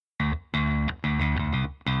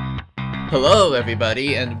Hello,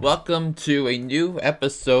 everybody, and welcome to a new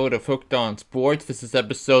episode of Hooked on Sports. This is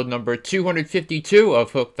episode number 252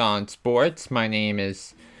 of Hooked on Sports. My name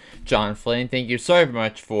is John Flynn. Thank you so very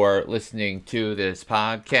much for listening to this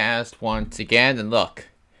podcast once again. And look,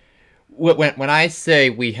 when I say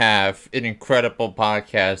we have an incredible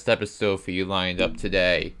podcast episode for you lined up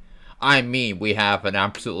today, I mean we have an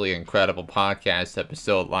absolutely incredible podcast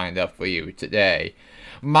episode lined up for you today.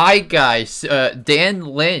 My guy, Dan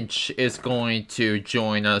Lynch, is going to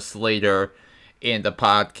join us later in the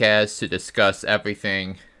podcast to discuss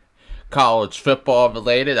everything college football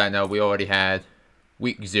related. I know we already had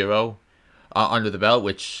week 0 under the belt,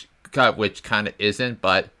 which kind of isn't,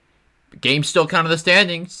 but games still count in the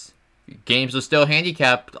standings. Games are still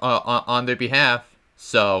handicapped on their behalf.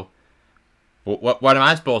 So, what am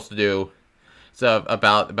I supposed to do? So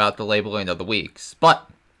about the labeling of the weeks, but.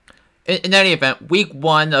 In any event, week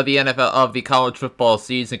 1 of the NFL of the college football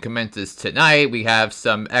season commences tonight. We have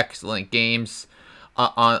some excellent games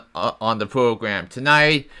on the program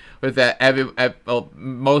tonight. With that,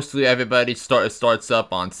 mostly everybody starts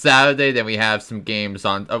up on Saturday. Then we have some games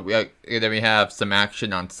on. Then we have some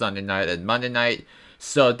action on Sunday night and Monday night.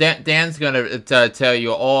 So Dan's gonna tell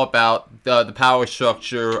you all about the power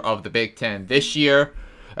structure of the Big Ten this year,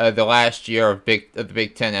 the last year of the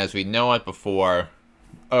Big Ten as we know it before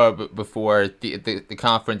the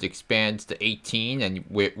conference expands to 18, and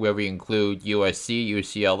where we include USC,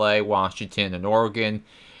 UCLA, Washington, and Oregon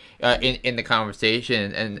in the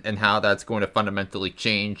conversation, and how that's going to fundamentally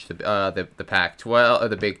change the Pac-12,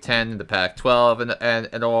 the Big Ten, the Pac-12,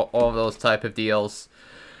 and all of those type of deals.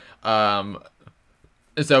 So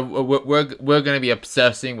we're going to be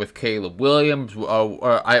obsessing with Caleb Williams.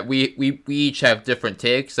 We each have different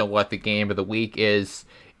takes on what the game of the week is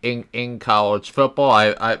in college football.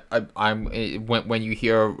 I'm when you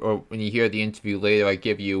hear the interview later, I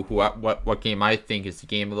give you what game I think is the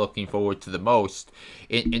game I'm looking forward to the most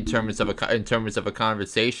in terms of a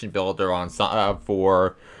conversation builder on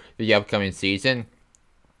for the upcoming season.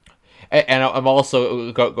 And I'm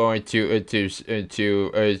also going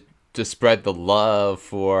to spread the love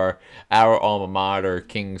for our alma mater,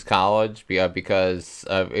 King's College, because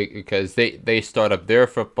they start up their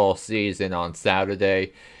football season on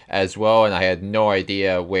Saturday as well, and I had no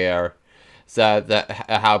idea how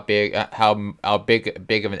big of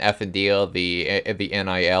an effing deal the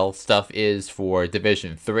NIL stuff is for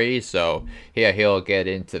Division III. So yeah, he'll get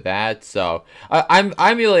into that. So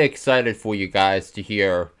I'm really excited for you guys to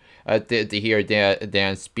hear. To hear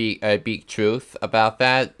Dan speak truth about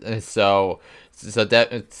that, so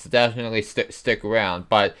definitely stick around.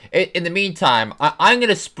 But in the meantime, I'm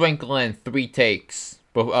gonna sprinkle in 3 takes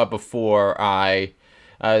before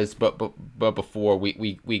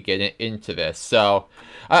we get into this. So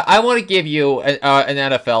I want to give you an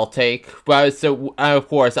NFL take. So of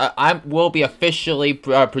course I will be officially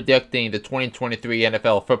predicting the 2023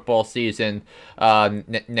 NFL football season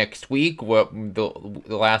next week, the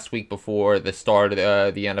last week before the start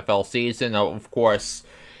of the NFL season. Of course,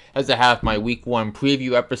 as I have my week 1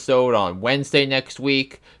 preview episode on Wednesday next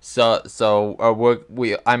week. So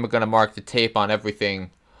I'm gonna mark the tape on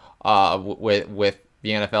everything with the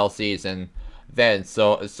NFL season then.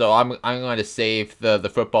 So I'm going to save the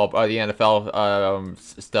football the NFL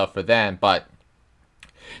stuff for then. But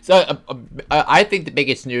so I think the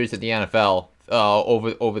biggest news in the NFL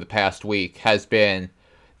over the past week has been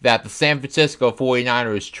that the San Francisco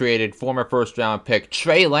 49ers traded former first round pick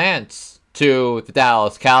Trey Lance to the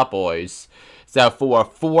Dallas Cowboys. So for a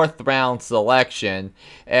 4th round selection,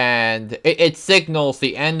 and it signals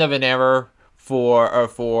the end of an era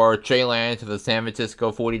for Trey Lance to the San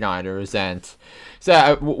Francisco 49ers. And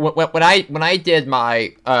so when I did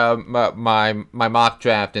my my mock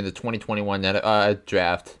draft in the 2021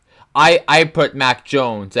 draft, I put Mac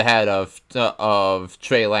Jones ahead of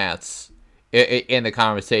Trey Lance in the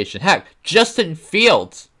conversation. Heck, Justin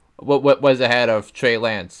Fields was ahead of Trey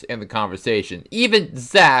Lance in the conversation. Even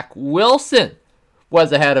Zach Wilson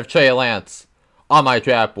was ahead of Trey Lance on my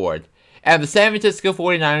draft board. And the San Francisco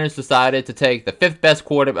 49ers decided to take the 5th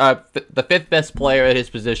best player at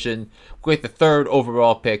his position with the 3rd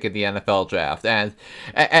overall pick in the NFL draft. And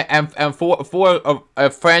for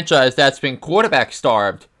a franchise that's been quarterback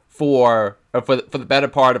starved for the better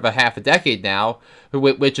part of a half a decade now,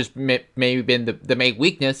 which has maybe been the main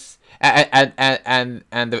weakness and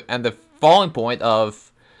the falling point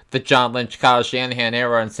of the John Lynch, Kyle Shanahan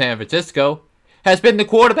era in San Francisco, has been the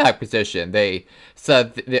quarterback position. They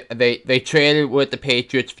traded with the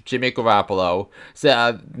Patriots for Jimmy Garoppolo.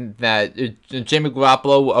 So that Jimmy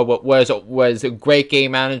Garoppolo was a great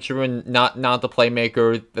game manager and not the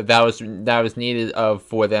playmaker that was needed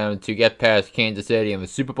for them to get past Kansas City in the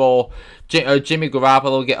Super Bowl. Jimmy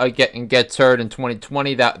Garoppolo gets hurt in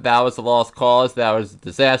 2020. That was a lost cause. That was a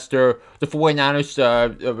disaster. The 49ers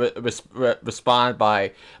respond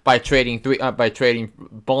by trading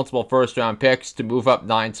multiple first round picks to move up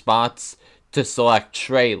 9 spots to select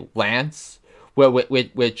Trey Lance,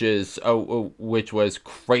 which was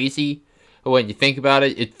crazy. When you think about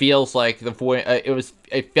it, it feels like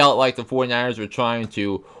it felt like the 49ers were trying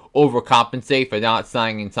to overcompensate for not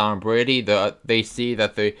signing Tom Brady. They see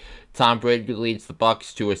that Tom Brady leads the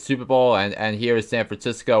Bucs to a Super Bowl, and here is San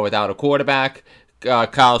Francisco without a quarterback.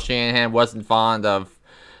 Kyle Shanahan wasn't fond of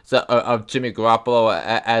Jimmy Garoppolo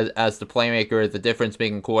as the playmaker, the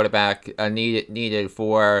difference-making quarterback needed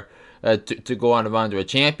for to go on a run to a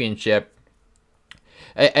championship.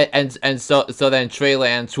 And so then Trey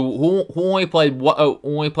Lance, who only played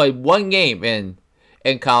one game in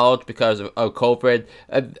college because of COVID,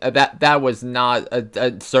 that was not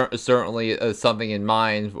certainly something in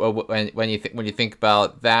mind when you think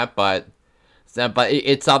about that, but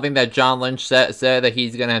it's something that John Lynch said that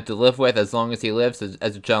he's going to have to live with as long as he lives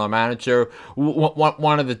as a general manager.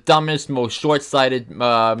 One of the dumbest, most short-sighted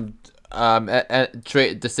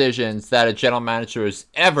decisions that a general manager has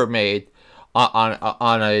ever made on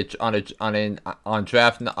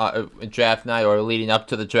draft night or leading up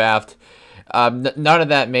to the draft. None of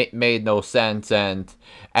that made no sense, and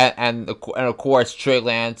of course Trey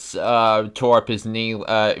Lance tore up his knee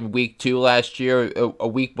in week 2 last year, a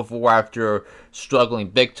week before, after struggling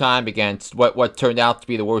big time against what turned out to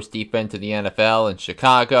be the worst defense in the NFL in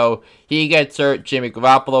Chicago. He gets hurt. Jimmy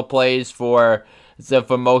Garoppolo plays for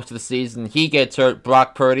most of the season. He gets hurt.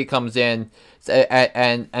 Brock Purdy comes in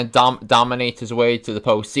and dominates his way to the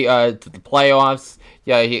to the playoffs.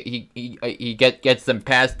 Yeah, he gets them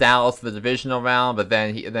past Dallas for the divisional round, but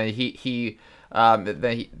then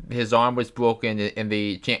his arm was broken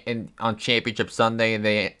on Championship Sunday in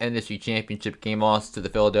the NFC Championship game, lost to the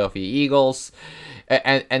Philadelphia Eagles,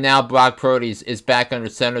 and now Brock Purdy is back under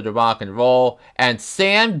center to rock and roll, and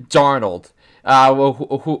Sam Darnold,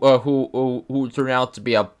 who turned out to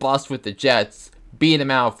be a bust with the Jets, beat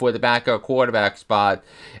him out for the backup quarterback spot,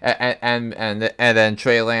 and then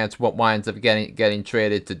Trey Lance winds up getting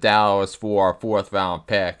traded to Dallas for a 4th round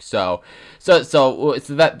pick. So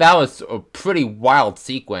that was a pretty wild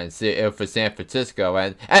sequence for San Francisco,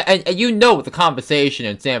 and the conversation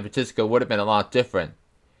in San Francisco would have been a lot different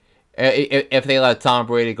if they let Tom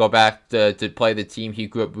Brady go back to play the team he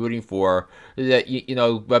grew up rooting for.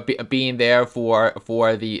 Being there for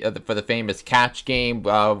the famous catch game,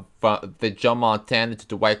 from the Joe Montana to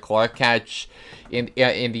Dwight Clark catch in the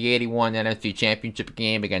 '81 NFC Championship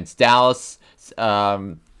game against Dallas,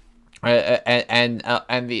 and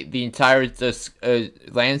the entire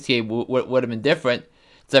landscape would have been different.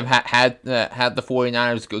 Had the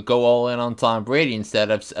 49ers go all in on Tom Brady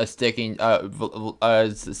instead of sticking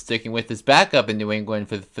with his backup in New England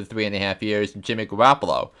for 3.5 years, Jimmy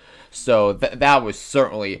Garoppolo. So that was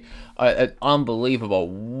certainly an unbelievable,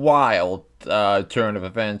 wild turn of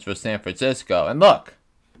events for San Francisco. And look,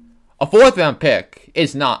 a 4th round pick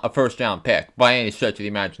is not a 1st round pick by any stretch of the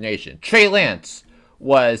imagination. Trey Lance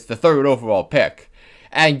was the 3rd overall pick,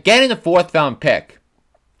 and getting a 4th round pick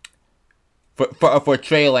for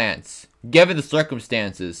Trey Lance, given the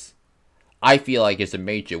circumstances, I feel like it's a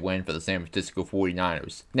major win for the San Francisco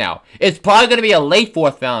 49ers. Now, it's probably going to be a late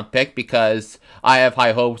 4th round pick because I have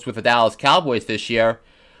high hopes with the Dallas Cowboys this year,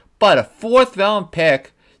 but a 4th round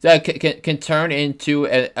pick that can turn into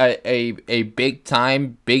a big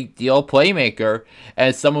time, big deal playmaker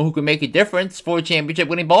and someone who can make a difference for a championship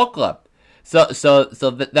winning ball club. So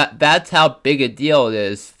that's how big a deal it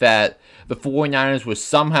is that the 49ers were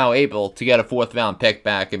somehow able to get a 4th round pick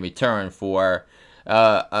back in return for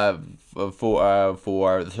the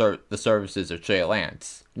services of Trey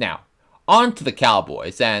Lance. Now, on to the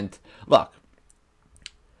Cowboys, and look,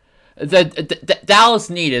 Dallas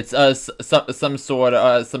needed some sort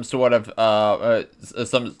of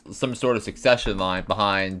succession line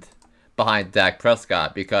behind Dak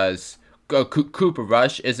Prescott, because Cooper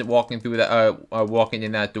Rush isn't walking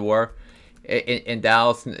in that door in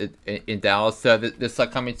Dallas. So this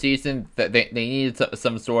upcoming season, they needed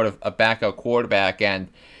some sort of a backup quarterback, and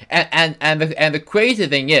the crazy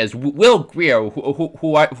thing is, Will Grier,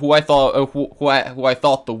 who I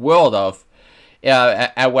thought the world of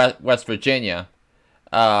at West Virginia,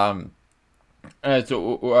 was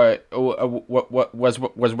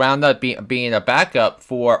wound up being a backup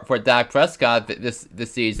for Dak Prescott this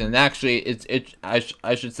season. And actually, I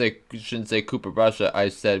shouldn't say Cooper Rush. I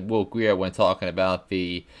said Will Grier when talking about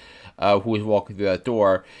the who was walking through that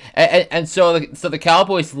door. And so the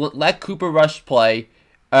Cowboys let Cooper Rush play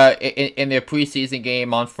in their preseason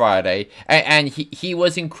game on Friday, and he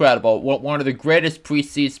was incredible. One of the greatest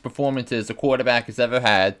preseason performances a quarterback has ever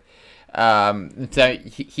had. So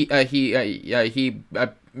he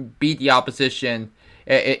beat the opposition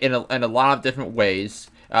in a lot of different ways.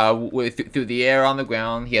 Through the air, on the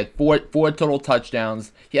ground, he had four total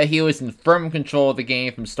touchdowns. Yeah, he was in firm control of the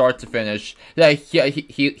game from start to finish. Yeah,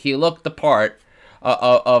 he looked the part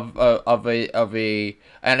of a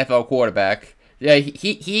NFL quarterback. Yeah,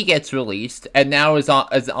 he gets released and now is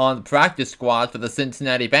on the practice squad for the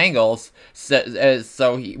Cincinnati Bengals.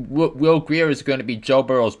 So Will Grier is going to be Joe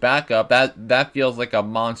Burrow's backup. That feels like a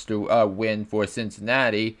monster win for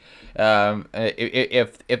Cincinnati.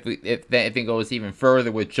 If anything goes even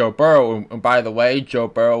further with Joe Burrow, and by the way, Joe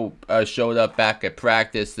Burrow showed up back at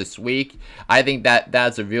practice this week. I think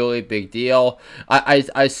that's a really big deal.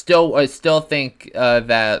 I still think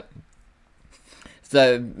that.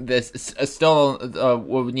 So this still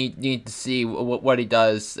we'll need to see what he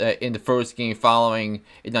does in the first game following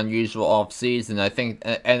an unusual offseason. I think,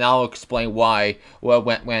 and I'll explain why. Well,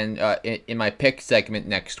 when in my pick segment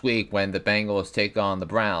next week when the Bengals take on the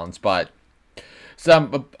Browns, but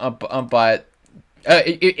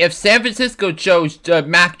if San Francisco chose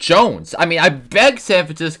Mac Jones, I mean, I beg San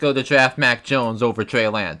Francisco to draft Mac Jones over Trey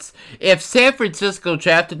Lance. If San Francisco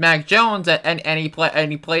drafted Mac Jones and he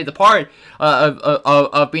played the part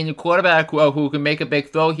of being a quarterback who can make a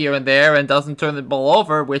big throw here and there and doesn't turn the ball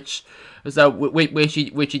over, which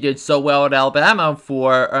he did so well at Alabama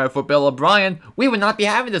for Bill O'Brien, we would not be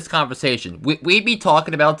having this conversation. We'd be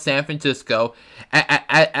talking about San Francisco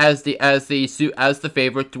as the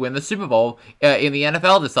favorite to win the Super Bowl in the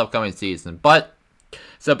NFL this upcoming season. But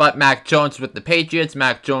Mac Jones with the Patriots.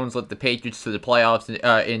 Mac Jones led the Patriots to the playoffs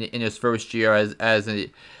in his first year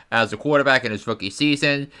as a quarterback in his rookie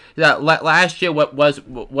season. Last year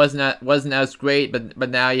wasn't as great, but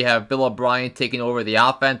now you have Bill O'Brien taking over the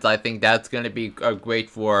offense. I think that's going to be great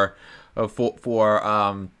for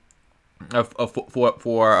him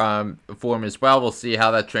as well. We'll see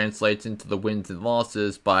how that translates into the wins and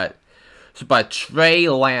losses, but Trey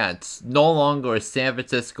Lance no longer a San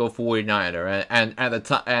Francisco 49er,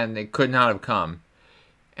 and it could not have come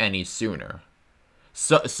any sooner.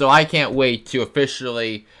 So I can't wait to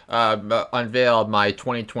officially unveil my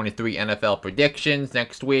 2023 NFL predictions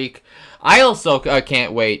next week. I also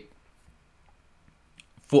can't wait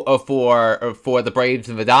for the Braves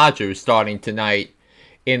and the Dodgers starting tonight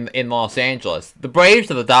in Los Angeles. The Braves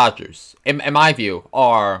and the Dodgers, in my view,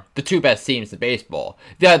 are the two best teams in baseball.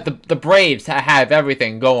 The Braves have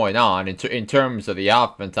everything going on in terms of the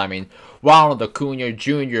offense. I mean, Ronald Acuna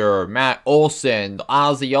Jr., Matt Olson,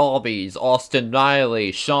 Ozzie Albies, Austin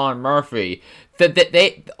Riley, Sean Murphy.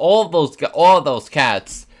 All of those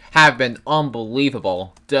cats have been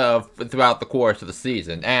unbelievable throughout the course of the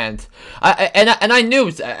season, and I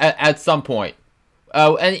knew at some point.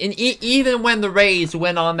 Even when the Rays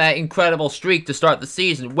went on that incredible streak to start the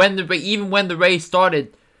season, even when the Rays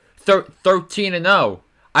started 13-0,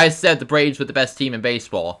 I said the Braves were the best team in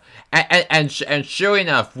baseball, and sure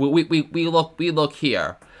enough, we look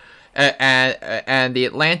here, and the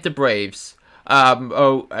Atlanta Braves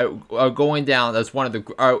are going down as one of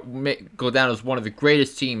the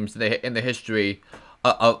greatest teams in the history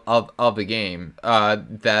of the game.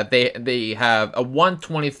 That they have a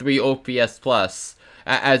 123 OPS plus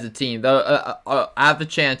as a team. They have the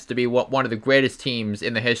chance to be one of the greatest teams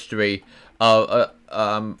in the history of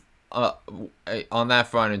on that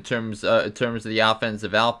front in terms of the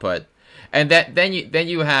offensive output, and then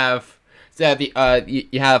you have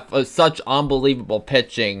you have such unbelievable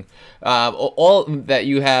pitching. All that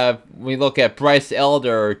you have, we look at Bryce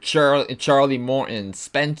Elder, Charlie Morton,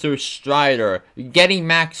 Spencer Strider. Getting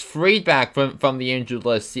Max Fried back from the injured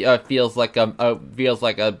list feels like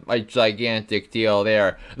a gigantic deal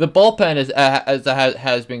there. The bullpen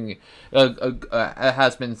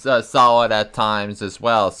has been solid at times as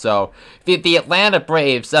well. So the Atlanta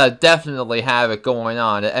Braves definitely have it going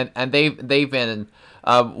on, and they've been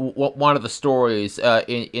one of the stories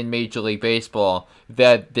in Major League Baseball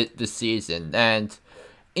this season, and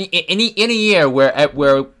in a year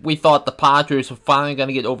where we thought the Padres were finally going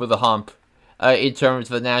to get over the hump in terms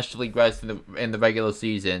of the National League West in the regular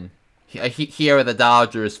season, here are the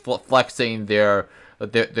Dodgers flexing their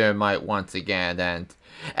might once again, and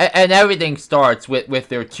And everything starts with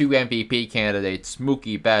their two MVP candidates,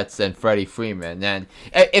 Mookie Betts and Freddie Freeman. And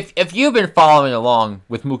if you've been following along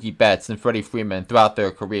with Mookie Betts and Freddie Freeman throughout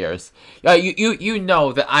their careers, you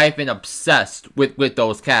know that I've been obsessed with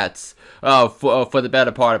those cats for the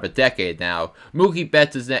better part of a decade now. Mookie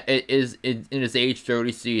Betts is in his age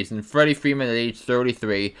 30 season. Freddie Freeman at age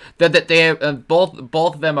 33. That they have, both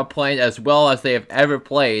of them are playing as well as they have ever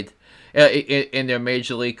played in their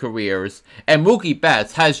major league careers. And Mookie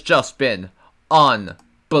Betts has just been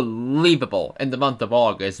unbelievable in the month of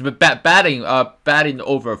August, batting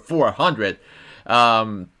over 400.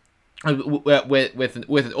 With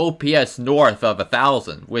an OPS north of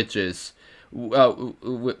 1,000, which is you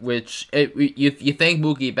think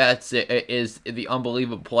Mookie Betts is the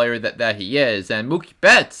unbelievable player that he is, and Mookie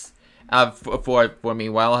Betts for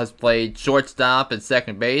meanwhile has played shortstop and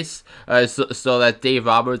second base, so that Dave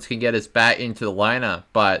Roberts can get his bat into the lineup.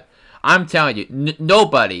 But I'm telling you,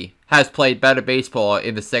 nobody has played better baseball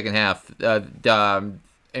in the second half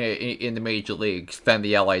in the major leagues than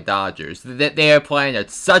the LA Dodgers. They are playing at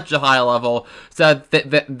such a high level, so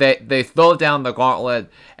they throw down the gauntlet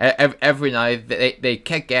every night. They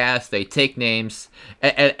kick ass, they take names,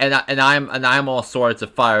 and I'm all sorts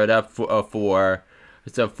of fired up for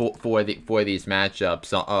these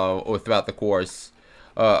matchups or throughout the course.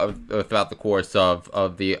 Throughout the course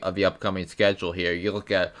of the upcoming schedule here, you look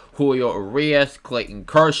at Julio Urias, Clayton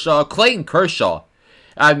Kershaw.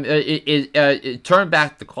 It turned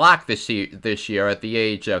back the clock this year at the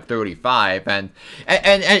age of 35, and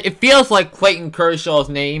it feels like Clayton Kershaw's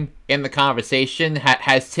name in the conversation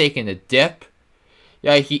has taken a dip.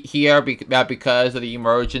 Here because of the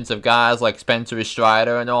emergence of guys like Spencer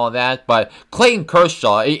Strider and all that, but Clayton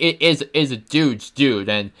Kershaw is a dude,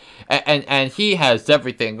 and he has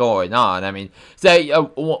everything going on. I mean, say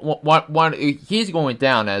he's going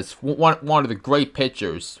down as one of the great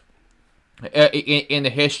pitchers in the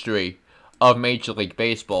history of Major League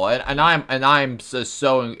Baseball, and I'm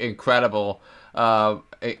so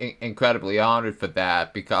incredibly honored for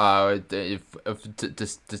that, because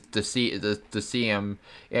to see him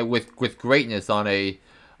with greatness on a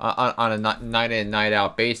night in night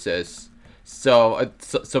out basis. So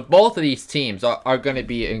both of these teams are going to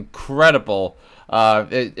be incredible.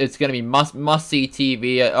 It's going to be must see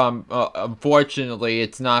TV. Unfortunately,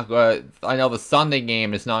 it's not. I know the Sunday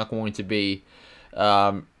game is not going to be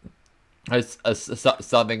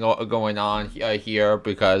something going on here,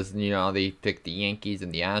 because they picked the Yankees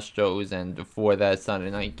and the Astros, and before that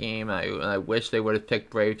Sunday night game, I wish they would have picked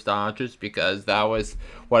Braves Dodgers, because that was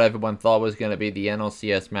what everyone thought was going to be the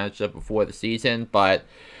NLCS matchup before the season. But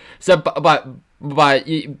these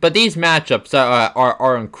matchups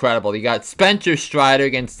are incredible. You got Spencer Strider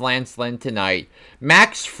against Lance Lynn tonight.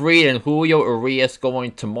 Max Fried and Julio Urias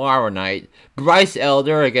going tomorrow night. Bryce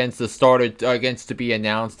Elder against the starter against to be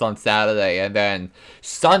announced on Saturday, and then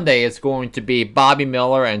Sunday it's going to be Bobby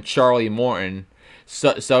Miller and Charlie Morton.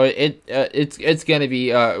 So it's going to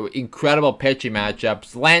be incredible pitching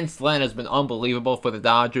matchups. Lance Lynn has been unbelievable for the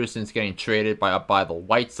Dodgers since getting traded by the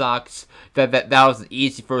White Sox. That was an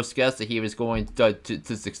easy first guess that he was going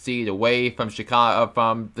to succeed away from Chicago,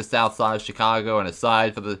 from the south side of Chicago, and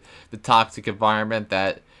aside for the toxic environment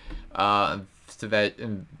that's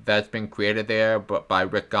been created there, but by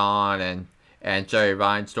Rick Gahn and Jerry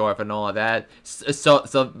Reinsdorf and all of that. So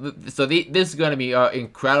this is going to be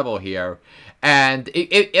incredible here. And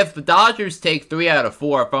if the Dodgers take 3 out of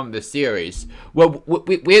 4 from the series, well,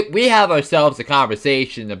 we have ourselves a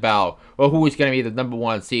conversation about who is going to be the number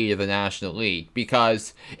 1 seed of the National League.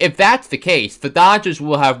 Because if that's the case, the Dodgers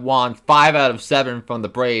will have won 5 out of 7 from the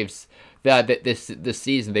Braves this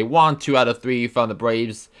season. They won 2 out of 3 from the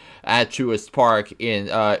Braves at Truist Park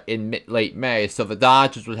in late May, so the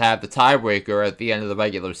Dodgers would have the tiebreaker at the end of the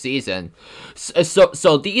regular season.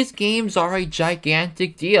 So these games are a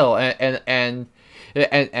gigantic deal, and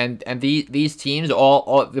these teams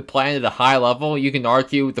all they're playing at a high level. You can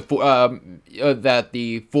argue that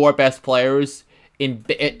the 4 best players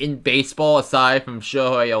in baseball, aside from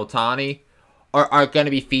Shohei Ohtani, are going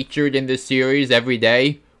to be featured in this series every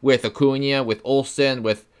day, with Acuna, with Olsen,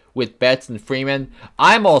 with Betts and Freeman.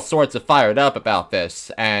 I'm all sorts of fired up about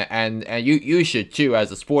this, and you should too,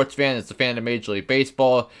 as a sports fan, as a fan of Major League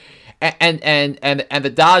Baseball, and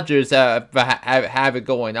the Dodgers have it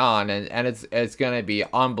going on, and it's going to be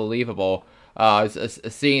unbelievable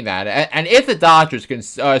seeing that. And if the Dodgers can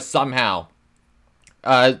somehow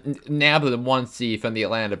nab the 1 seed from the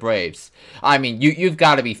Atlanta Braves, I mean, you've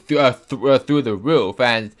got to be through the roof,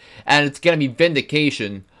 and it's going to be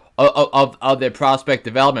vindication of their prospect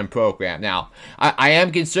development program. Now, I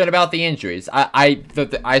am concerned about the injuries.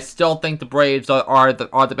 I still think the Braves are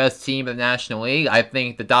the best team in the National League. I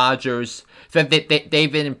think the Dodgers, so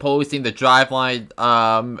they've been imposing the driveline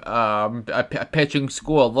pitching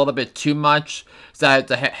school a little bit too much. So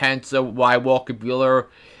hence why Walker Buehler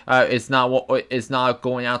is not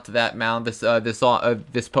going out to that mound this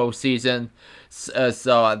postseason.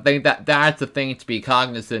 So I think that's the thing to be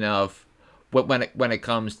cognizant of when it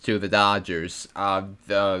comes to the Dodgers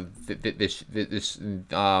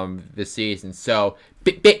this season. So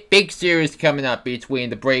big series coming up between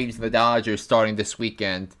the Braves and the Dodgers starting this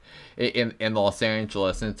weekend in Los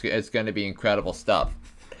Angeles, and it's going to be incredible stuff.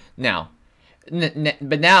 Now,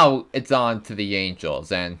 but now it's on to the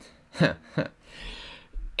Angels, and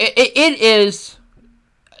it is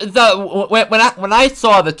when I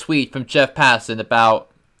saw the tweet from Jeff Passan about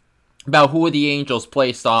who the Angels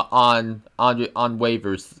placed on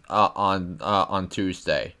waivers on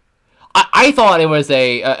Tuesday, I thought it was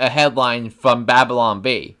a headline from Babylon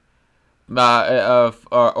Bee, or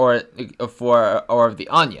the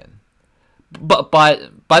Onion, but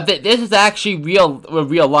this is actually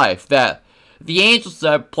real life that the Angels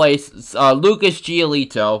placed Lucas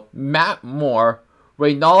Giolito, Matt Moore,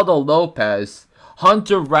 Reynaldo Lopez,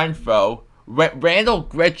 Hunter Renfroe, Randall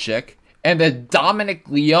Grichuk, and the Dominic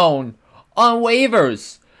Leone on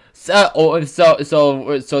waivers. So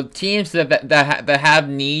teams that have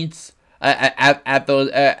needs at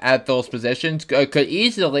those positions could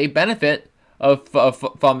easily benefit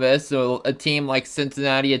from this. So a team like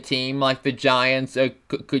Cincinnati, a team like the Giants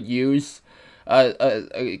could use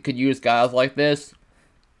guys like this.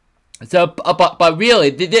 So, but really,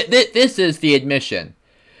 this is the admission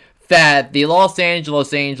that the Los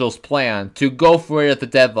Angeles Angels plan to go for it at the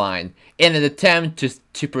deadline in an attempt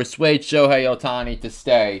to persuade Shohei Ohtani to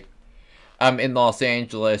stay in Los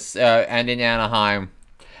Angeles and in Anaheim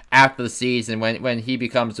after the season when he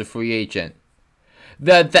becomes a free agent.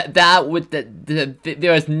 There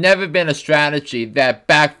has never been a strategy that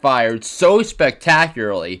backfired so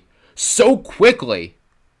spectacularly, so quickly,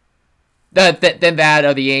 than that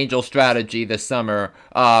of the Angels' strategy this summer,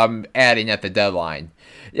 adding at the deadline.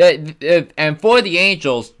 And for the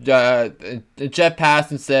Angels, Jeff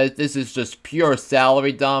Passan says this is just pure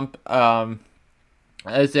salary dump. As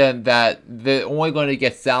in that they're only going to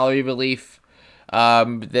get salary relief.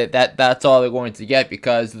 That's all they're going to get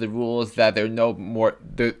because the rule is that there are no more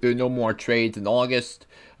trades in August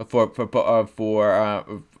for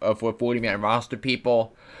 40-man roster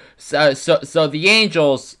people. So the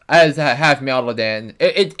Angels have mailed it in.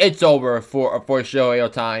 It's over for Shohei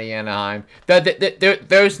Ohtani Anaheim.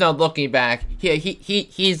 There's no looking back.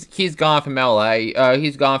 He's gone from LA.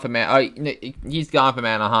 He's gone from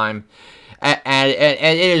Anaheim, and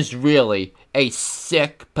it is really a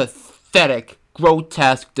sick, pathetic,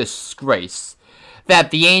 grotesque disgrace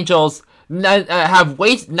that the Angels have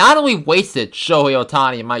not only wasted Shohei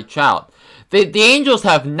Ohtani and Mike Trout. The Angels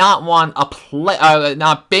have not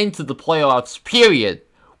not been to the playoffs, period,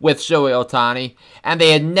 with Shohei Ohtani, and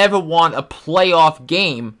they had never won a playoff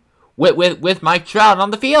game with Mike Trout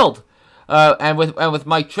on the field, and with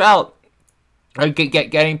Mike Trout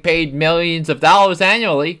getting paid millions of dollars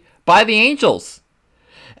annually by the Angels.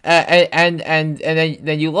 And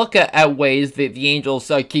then you look at ways that the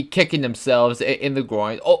Angels keep kicking themselves in the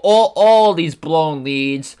groin. All these blown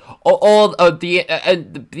leads, all of the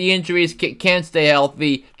injuries can't stay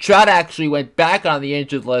healthy. Trout actually went back on the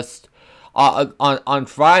injured list on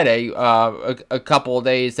Friday, a couple of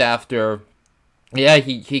days after. Yeah,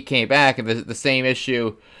 he came back, and the same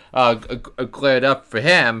issue cleared up for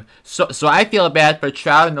him. So I feel bad for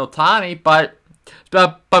Trout and Ohtani, but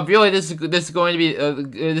really, this is going to be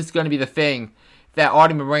the thing that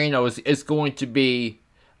Artie Moreno is going to be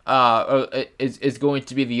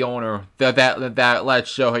the owner that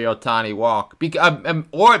lets Shohei Ohtani walk,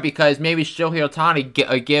 because maybe Shohei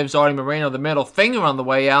Ohtani gives Artie Moreno the middle finger on the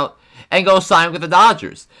way out and goes sign with the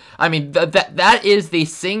Dodgers. I mean that is the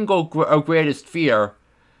single greatest fear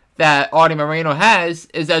that Artie Moreno has,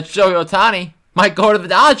 is that Shohei Ohtani might go to the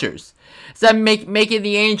Dodgers. So making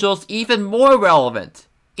the Angels even more relevant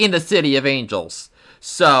in the city of Angels.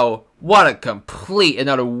 So what a complete and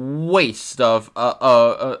utter waste of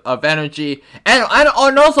energy, and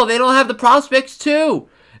also they don't have the prospects too.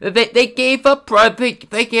 They gave up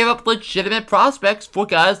legitimate prospects for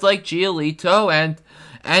guys like Giolito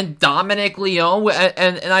and Dominic Leone,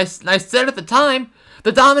 and I said at the time,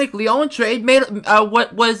 the Dominic Leone trade made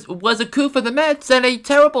what was a coup for the Mets and a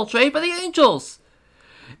terrible trade for the Angels.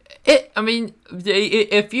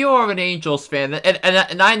 If you are an Angels fan,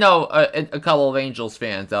 and I know a couple of Angels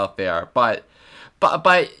fans out there, but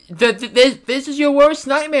this is your worst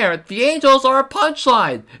nightmare. The Angels are a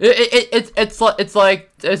punchline. It's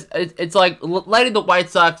like letting the White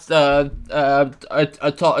Sox talk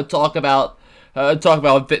about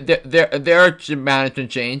their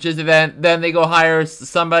management changes, and then they go hire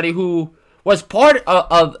somebody who was part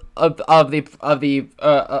of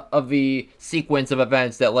the sequence of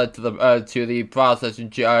events that led to the process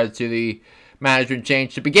and to the management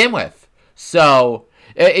change to begin with. So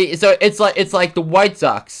it's like the White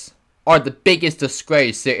Sox are the biggest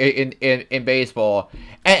disgrace in baseball,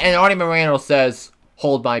 and Artie Moreno says,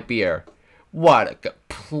 "Hold my beer." What a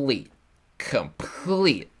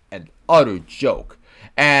complete and utter joke,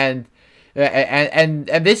 and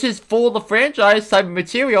this is full of the franchise type of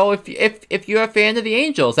material if you're a fan of the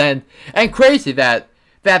Angels, and crazy that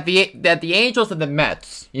the Angels and the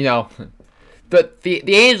Mets, the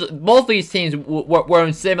Angels, both of these teams were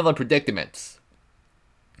in similar predicaments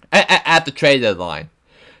at the trade deadline.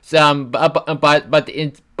 So,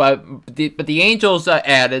 the Angels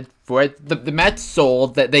added for it. The Mets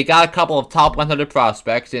sold that they got a couple of top 100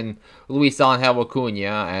 prospects in Luis Angel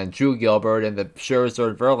Acuna and Drew Gilbert and the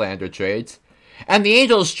Scherzer Verlander trades, and the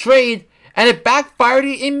Angels trade, and it backfired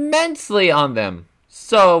immensely on them.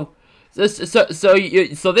 So this is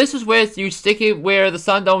where you stick it where the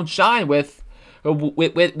sun don't shine with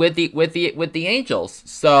the Angels.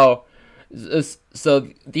 So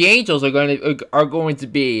the Angels are going to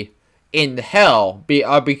be in hell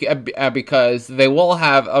because they will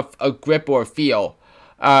have a grip or feel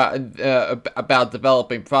about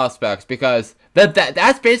developing prospects, because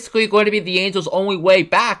that's basically going to be the Angels' only way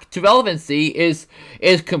back to relevancy is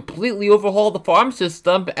completely overhaul the farm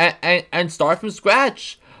system and start from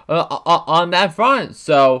scratch on that front.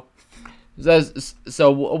 So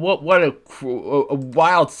what a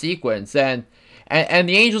wild sequence, and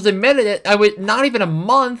the Angels admitted it not even a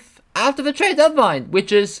month after the trade deadline,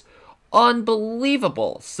 which is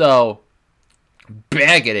unbelievable. So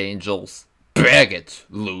bag it, Angels. Bag it,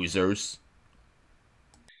 losers.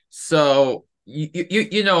 So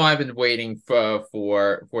I've been waiting for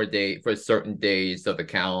certain days of the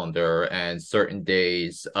calendar and certain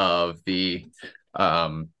days of the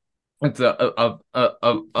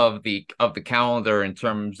calendar in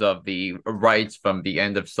terms of the rights from the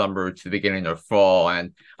end of summer to the beginning of fall,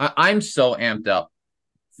 and I'm so amped up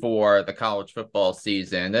for the college football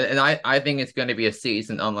season, and I think it's going to be a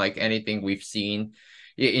season unlike anything we've seen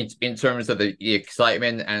in terms of the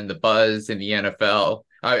excitement and the buzz in the NFL,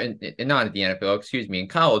 not in the NFL, excuse me, in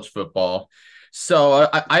college football. So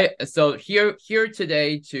so here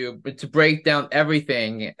today to break down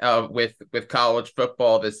everything with college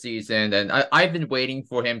football this season, and I've been waiting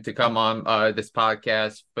for him to come on this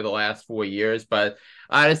podcast for the last 4 years, but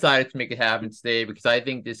I decided to make it happen today because I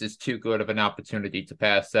think this is too good of an opportunity to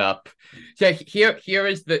pass up. So here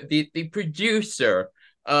is the producer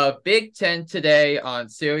of Big Ten Today on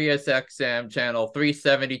Sirius XM channel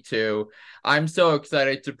 372. I'm so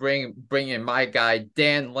excited to bring in my guy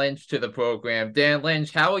Dan Lynch to the program. Dan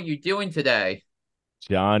Lynch, how are you doing today?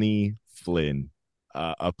 Johnny Flynn,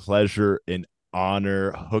 a pleasure, an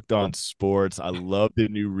honor. Hooked on Sports. I love the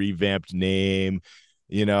new revamped name.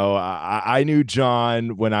 I knew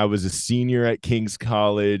John when I was a senior at King's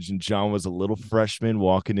College, and John was a little freshman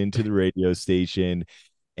walking into the radio station.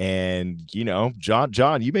 And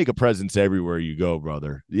John, you make a presence everywhere you go,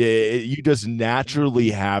 brother. Yeah, you just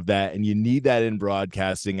naturally have that, and you need that in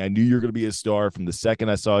broadcasting. I knew you were going to be a star from the second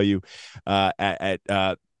I saw you at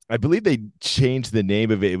I believe they changed the name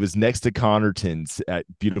of it. It was next to Connerton's at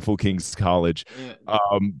beautiful King's College.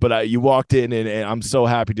 But you walked in, and I'm so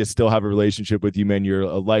happy to still have a relationship with you, man. You're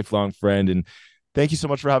a lifelong friend, and thank you so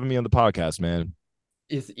much for having me on the podcast, man.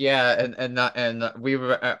 Yeah, and we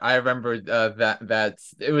were. I remember that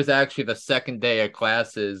it was actually the second day of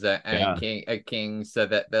classes Yeah. at King's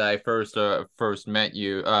that I first met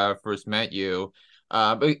you.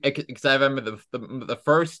 Because I remember the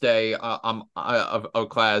first day of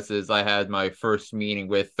classes, I had my first meeting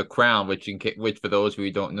with the Crown, which for those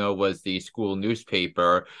who don't know was the school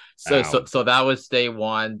newspaper. So that was day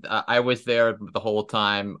one. I was there the whole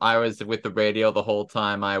time. I was with the radio the whole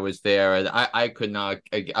time I was there, and I could not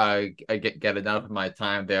get enough of my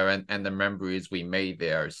time there and the memories we made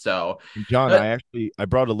there. So, John, uh, I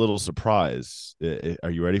brought a little surprise.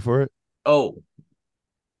 Are you ready for it? oh,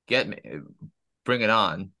 get me, bring it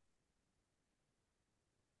on.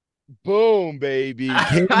 Boom, baby.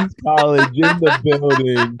 King's College in the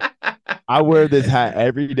building. I wear this hat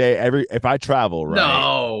every day. If I travel, right?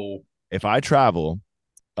 No. If I travel,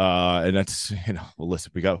 and that's well,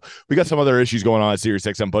 listen, we got some other issues going on at Sirius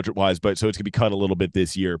XM budget wise, but so it's gonna be cut a little bit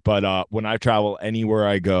this year. But when I travel anywhere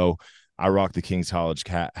I go, I rock the King's College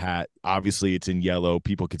hat. Obviously, it's in yellow.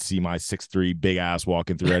 People could see my 6'3" big ass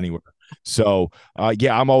walking through anywhere. So,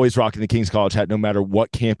 yeah, I'm always rocking the King's College hat, no matter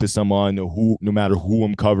what campus I'm on, no matter who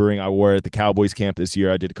I'm covering. I wore it at the Cowboys camp this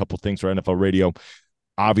year. I did a couple things for NFL Radio.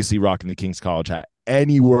 Obviously, rocking the King's College hat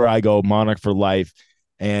anywhere I go. Monarch for life.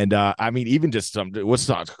 And I mean, even just what's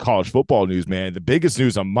not college football news, man? The biggest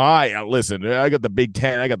news on my listen, I got the Big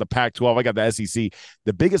Ten, I got the Pac-12, I got the SEC.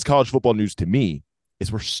 The biggest college football news to me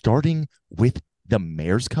is we're starting with the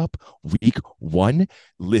Mayor's Cup week 1.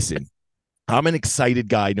 Listen, I'm an excited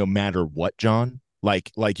guy no matter what, John.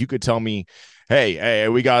 Like you could tell me, hey,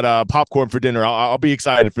 we got popcorn for dinner. I'll be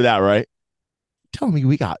excited for that, right? Telling me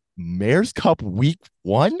we got Mayor's Cup week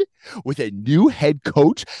 1 with a new head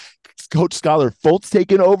coach, Coach Skylar Fultz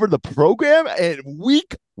taking over the program, and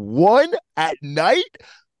week 1 at night.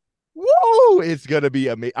 Whoa, it's gonna be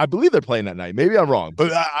amazing. I believe they're playing that night. Maybe I'm wrong,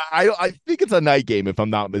 but I think it's a night game if I'm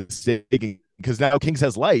not mistaken, because now Kings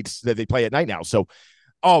has lights that they play at night now. So,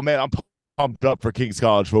 oh man, I'm pumped up for Kings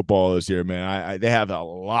College football this year, man. They have a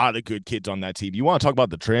lot of good kids on that team. You want to talk about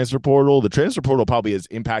the transfer portal? The transfer portal probably has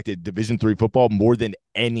impacted Division III football more than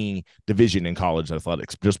any division in college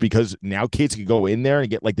athletics, just because now kids can go in there and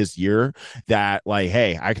get like this year that like,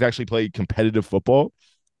 hey, I could actually play competitive football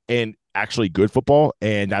and actually good football,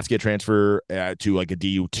 and that's get transfer to like a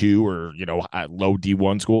D2 or a low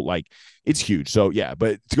D1 school. Like, it's huge. So yeah,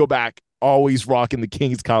 but to go back, always rocking the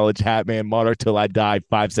King's College hat, man. Monarch till I die.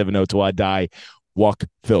 570 till I die. Walk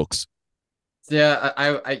Filks. Yeah,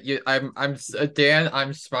 I'm Dan.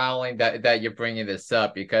 I'm smiling that you're bringing this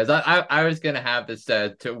up, because I was gonna have this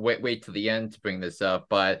to wait till the end to bring this up,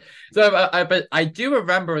 but but I do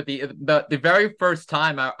remember the very first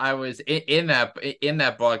time I was in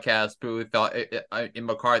that broadcast booth in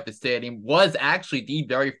MacArthur Stadium was actually the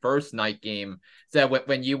very first night game. So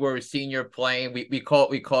when you were a senior playing, we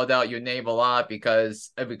called out your name a lot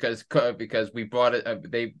because we brought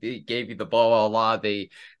it. They gave you the ball a lot.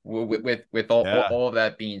 With all of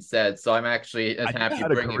that being said, so I'm actually happy to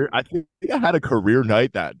bring it. I think I had a career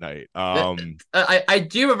night that night. I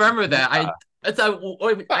do remember that.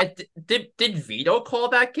 Yeah. Did Vito call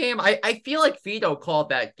that game? I feel like Vito called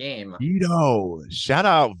that game. Vito, shout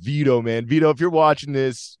out Vito, man. Vito, if you're watching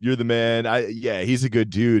this, you're the man. Yeah, he's a good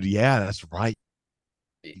dude. Yeah, that's right.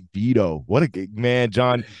 Vito, what a man,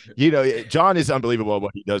 John. John is unbelievable at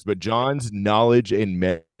what he does, but John's knowledge and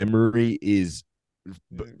memory is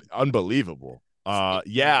unbelievable.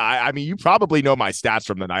 Yeah, I mean, you probably know my stats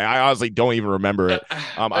from the night. I honestly don't even remember it.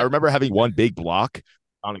 I remember having one big block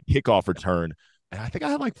on a kickoff return, and I think I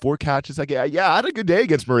had like 4 catches. I had a good day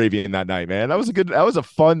against Moravian that night, man. That was a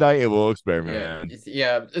fun night at Wilkes-Barre, man.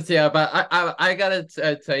 Yeah, but I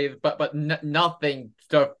gotta tell you, but nothing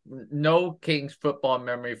stuff, no Kings football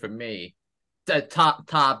memory for me that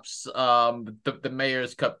tops the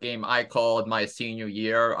Mayor's Cup game I called my senior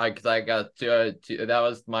year. Because I got to that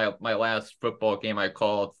was my last football game I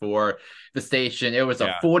called for the station. It was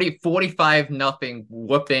a 45 nothing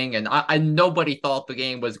whooping, and I nobody thought the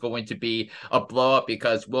game was going to be a blow up,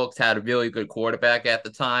 because Wilkes had a really good quarterback at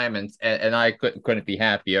the time, and I couldn't be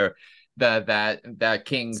happier that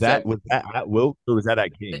Kings was that at Wilkes or was that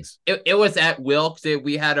at Kings? It was at Wilkes.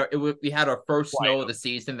 We had our first snow of the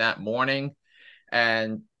season that morning,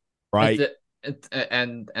 and right,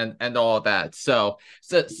 and all of that. So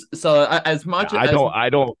as much I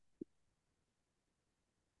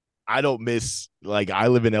don't miss, like, I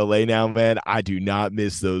live in LA now, man. I do not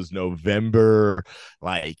miss those November,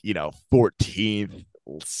 14th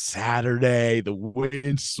Saturday, the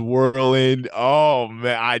wind swirling. Oh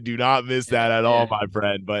man, I do not miss that at all, my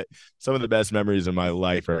friend. But some of the best memories of my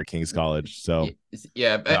life are at King's College. So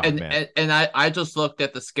and I just looked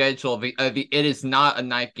at the schedule. It is not a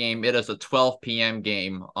night game. It is a 12 p.m.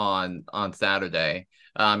 game on Saturday.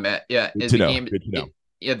 Good to know.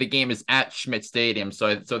 The game is at Schmidt Stadium,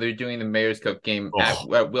 so they're doing the Mayor's Cup game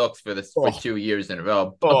at Wilkes for 2 years in a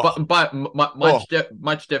row. But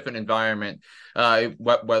much different environment,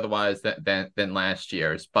 weather-wise than last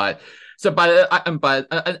year's. But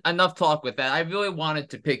enough talk with that. I really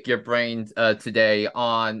wanted to pick your brains today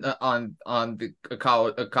on the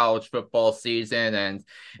college football season,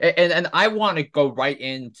 and I want to go right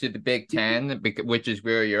into the Big Ten, which is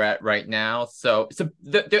where you're at right now. So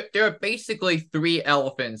there are basically 3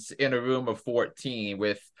 elephants in a room of 14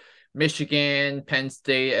 with Michigan, Penn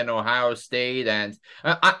State, and Ohio State, and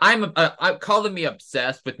I'm calling me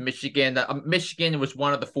obsessed with Michigan. Michigan was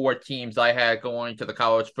one of the four teams I had going to the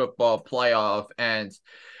college football playoff, and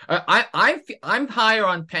I'm higher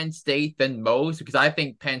on Penn State than most because I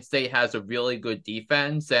think Penn State has a really good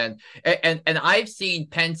defense, and I've seen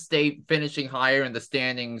Penn State finishing higher in the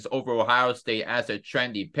standings over Ohio State as a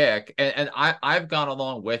trendy pick, and I've gone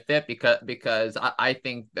along with it because I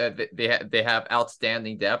think that they have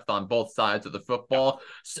outstanding depth on both sides of the football.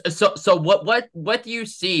 So what do you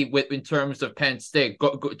see with in terms of Penn State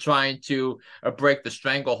trying to break the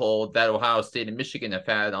stranglehold that Ohio State and Michigan have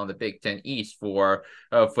had on the Big Ten East for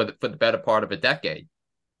the better part of a decade?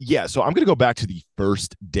 Yeah, so I'm going to go back to the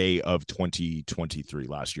first day of 2023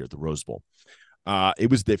 last year at the Rose Bowl.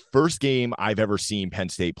 It was the first game I've ever seen Penn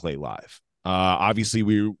State play live. Obviously,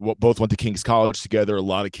 we both went to King's College together. A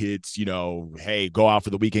lot of kids, hey, go out for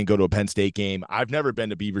the weekend, go to a Penn State game. I've never been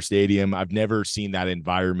to Beaver Stadium. I've never seen that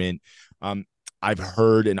environment. I've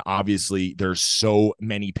heard, and obviously, there's so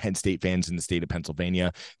many Penn State fans in the state of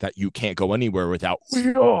Pennsylvania that you can't go anywhere without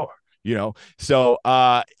 "we are." So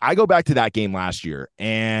I go back to that game last year,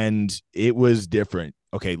 and it was different.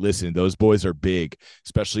 Okay, listen, those boys are big,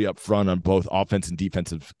 especially up front on both offense and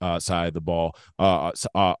defensive side of the ball,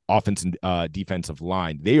 offense and defensive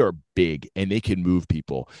line. They are big, and they can move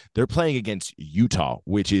people. They're playing against Utah,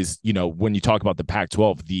 which is, when you talk about the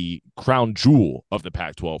Pac-12, the crown jewel of the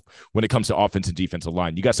Pac-12 when it comes to offense and defensive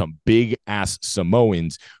line. You got some big-ass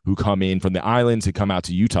Samoans who come in from the islands and come out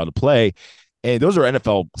to Utah to play. And those are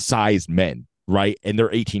NFL-sized men, right? And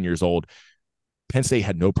they're 18 years old. Penn State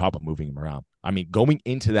had no problem moving him around. I mean, going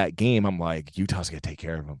into that game, I'm like, Utah's going to take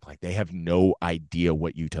care of him. Like, they have no idea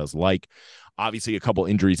what Utah's like. Obviously, a couple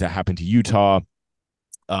injuries that happened to Utah.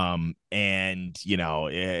 That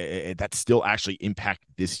still actually impacted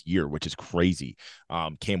this year, which is crazy.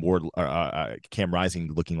 Cam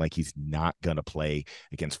Rising looking like he's not gonna play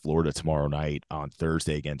against Florida tomorrow night on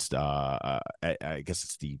Thursday against I guess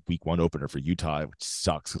it's the week 1 opener for Utah, which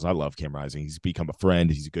sucks because I love Cam Rising. He's become a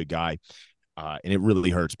friend. He's a good guy, and it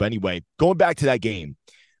really hurts. But anyway, going back to that game,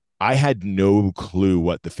 I had no clue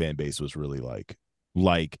what the fan base was really like.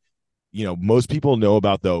 Like, most people know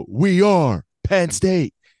about the "we are Penn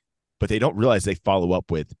State," but they don't realize they follow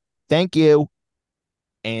up with "thank you."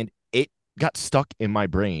 And it got stuck in my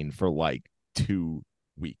brain for like 2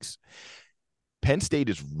 weeks. Penn State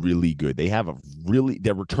is really good.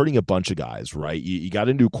 They're returning a bunch of guys, right? You got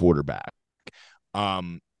a new quarterback.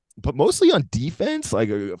 But mostly on defense, like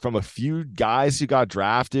from a few guys who got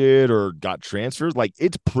drafted or got transfers, like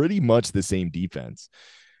it's pretty much the same defense.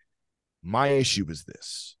 My issue is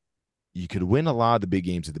this. You could win a lot of the big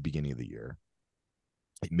games at the beginning of the year.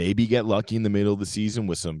 Maybe get lucky in the middle of the season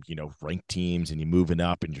with some, ranked teams, and you're moving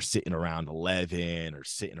up and you're sitting around 11 or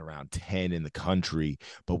sitting around 10 in the country.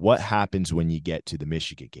 But what happens when you get to the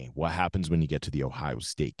Michigan game? What happens when you get to the Ohio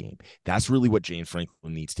State game? That's really what James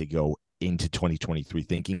Franklin needs to go into 2023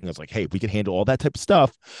 thinking. It's like, hey, we can handle all that type of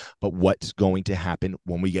stuff, but what's going to happen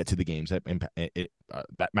when we get to the games that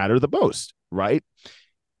matter the most, right?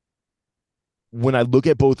 When I look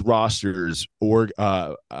at both rosters, or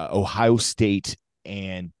Ohio State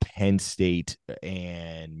and Penn State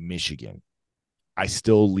and Michigan, I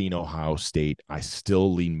still lean Ohio State. I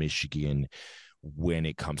still lean Michigan when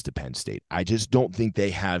it comes to Penn State. I just don't think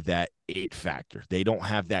they have that it factor. They don't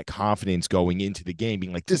have that confidence going into the game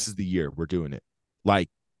being like, this is the year we're doing it. Like,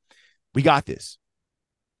 we got this.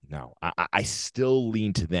 No, I still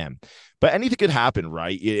lean to them, but anything could happen,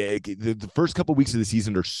 right? The first couple of weeks of the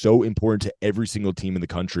season are so important to every single team in the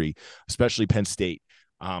country, especially Penn State,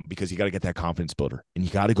 because you got to get that confidence builder, and you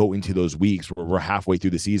got to go into those weeks where we're halfway through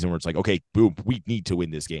the season where it's like, okay, boom, we need to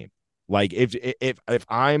win this game. Like if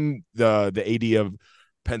I'm the AD of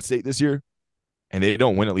Penn State this year and they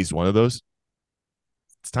don't win at least one of those,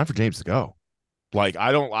 it's time for James to go. Like,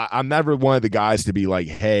 I'm never one of the guys to be like,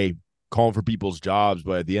 hey, calling for people's jobs,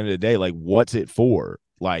 but at the end of the day, like, what's it for?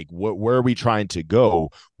 Like, where are we trying to go?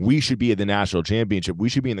 We should be at the national championship. We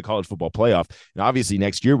should be in the college football playoff. And obviously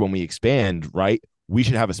next year when we expand, right, we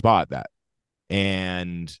should have a spot at that.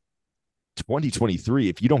 And 2023,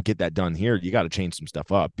 if you don't get that done here, you got to change some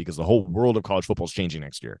stuff up, because the whole world of college football is changing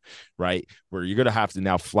next year, right? Where you're going to have to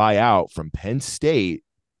now fly out from Penn State,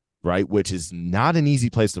 right? Which is not an easy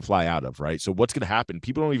place to fly out of, right? So what's going to happen?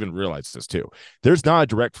 People don't even realize this too. There's not a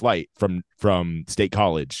direct flight from State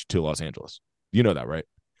College to Los Angeles. You know that, right?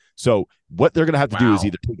 So what they're going to have to do is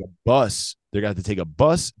either take a bus. They're going to have to take a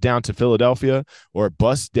bus down to Philadelphia, or a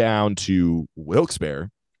bus down to Wilkes-Barre,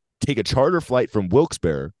 take a charter flight from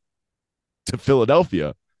Wilkes-Barre to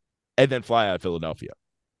Philadelphia, and then fly out of Philadelphia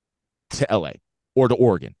to LA or to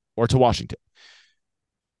Oregon. or to Washington.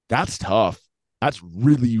 That's tough. That's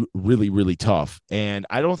really, really, really tough. And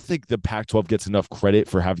I don't think the Pac 12 gets enough credit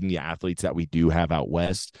for having the athletes that we do have out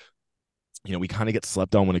West. We kind of get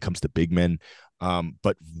slept on when it comes to big men.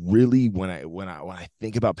 But really, when I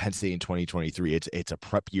think about Penn State in 2023, it's a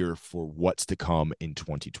prep year for what's to come in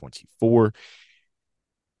 2024.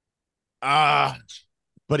 Uh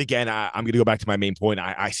but again, I'm going to go back to my main point.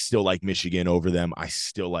 I still like Michigan over them. I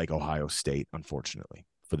still like Ohio State, unfortunately,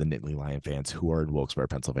 for the Nittany Lion fans who are in Wilkes-Barre,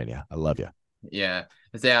 Pennsylvania. I love you. Yeah,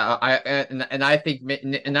 yeah, I think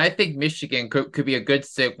Michigan could be a good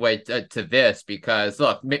segue to this because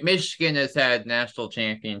look, Michigan has had national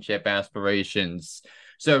championship aspirations.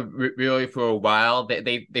 So really, for a while,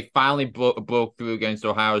 they finally broke through against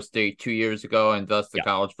Ohio State 2 years ago, and thus the Yeah.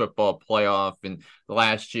 college football playoff in the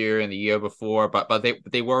last year and the year before. But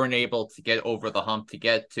they weren't able to get over the hump to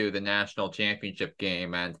get to the national championship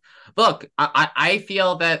game. And look, I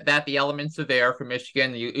feel that the elements are there for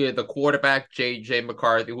Michigan. The quarterback J.J.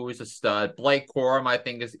 McCarthy, who is a stud. Blake Corum, I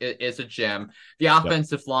think, is a gem. The Yep.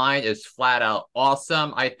 offensive line is flat out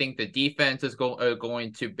awesome. I think the defense is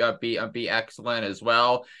going to be excellent as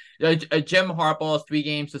well. Jim Harbaugh's 3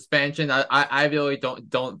 game suspension. I really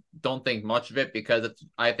don't think much of it because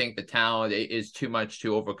I think the talent is too much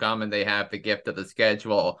to overcome, and they have the gift of the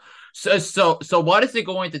schedule. So what is it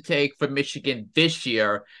going to take for Michigan this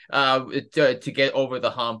year to get over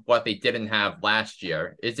the hump what they didn't have last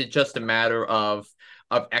year? Is it just a matter of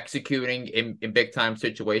executing in big time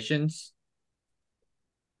situations?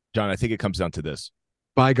 John, I think it comes down to this.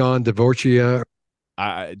 Bygone Dvorchia.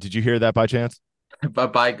 Did you hear that by chance?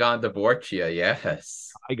 But bygone Dvorchia,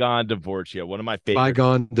 yes. Bygone Dvorchia,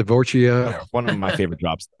 Bygone Dvorchia. one of my favorite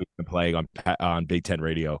drops that we've been playing on Big Ten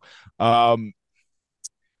radio.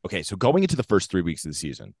 Okay, so going into the first 3 weeks of the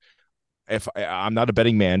season, if I'm not a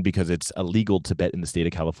betting man because it's illegal to bet in the state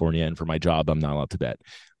of California, and for my job, I'm not allowed to bet.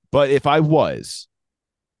 But if I was,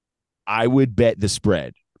 I would bet the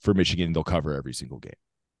spread for Michigan. They'll cover every single game.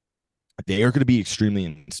 They are going to be extremely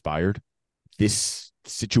inspired. This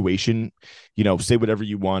situation, say whatever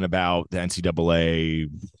you want about the NCAA,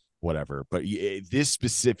 whatever, but this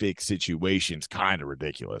specific situation is kind of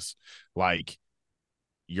ridiculous. Like,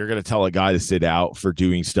 you're going to tell a guy to sit out for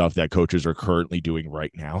doing stuff that coaches are currently doing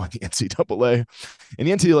right now at the NCAA. And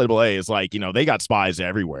the NCAA is like, they got spies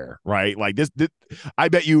everywhere, right? Like this I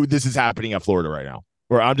bet you this is happening at Florida right now.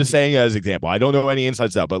 Or I'm just saying as an example. I don't know any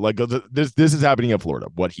inside stuff, but like this is happening in Florida,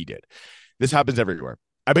 what he did. This happens everywhere.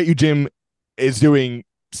 I bet you Jim is doing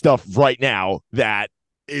stuff right now that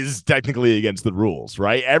is technically against the rules,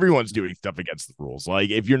 right? Everyone's doing stuff against the rules. Like,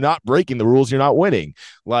 if you're not breaking the rules, you're not winning.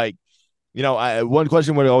 Like, one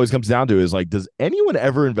question when it always comes down to is like, does anyone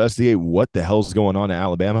ever investigate what the hell's going on in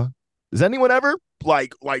Alabama? Does anyone ever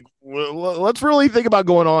let's really think about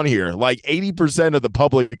going on here? Like 80% of the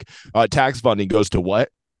public tax funding goes to what?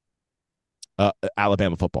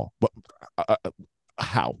 Alabama football.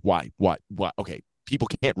 How? Why? What? Okay, people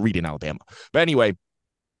can't read in Alabama, but anyway,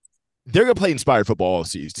 they're going to play inspired football all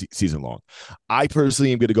season long. I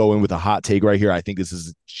personally am going to go in with a hot take right here. I think this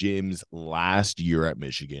is Jim's last year at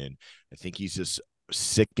Michigan. I think he's just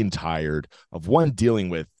sick and tired of dealing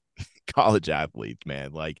with college athletes,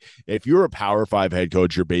 man. Like, if you're a Power 5 head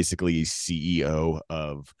coach, you're basically CEO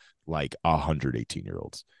of like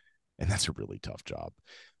 118-year-olds. And that's a really tough job.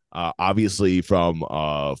 Obviously, from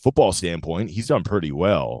a football standpoint, he's done pretty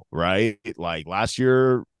well, right? Like, last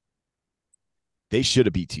year, they should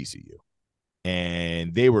have beat TCU.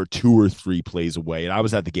 And they were 2 or 3 plays away. And I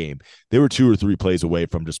was at the game. They were 2 or 3 plays away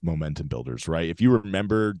from just momentum builders, right? If you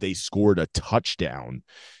remember, they scored a touchdown.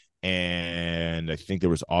 And I think there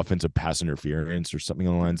was offensive pass interference or something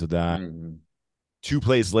along the lines of that. Mm-hmm. 2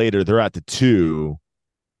 plays later, they're at the 2.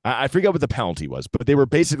 I forget what the penalty was, but they were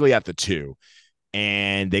basically at the 2.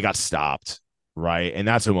 And they got stopped, right? And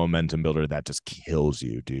that's a momentum builder that just kills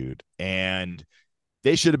you, dude. And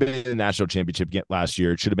they should have been in the national championship last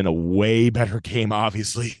year. It should have been a way better game,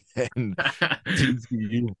 obviously, than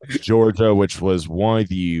TCU, Georgia, which was one of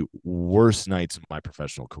the worst nights of my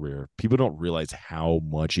professional career. People don't realize how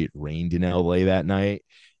much it rained in LA that night.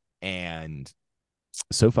 And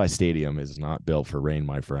SoFi Stadium is not built for rain,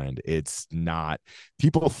 my friend. It's not.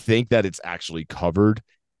 People think that it's actually covered.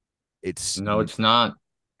 It's not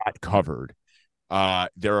covered.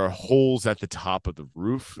 There are holes at the top of the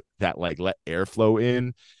roof that like let airflow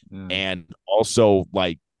in. And also,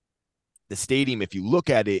 like, the stadium, if you look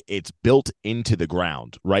at it, it's built into the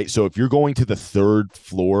ground, right? So if you're going to the 3rd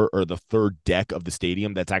floor or the 3rd deck of the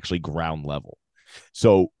stadium, that's actually ground level.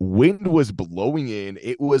 So wind was blowing in.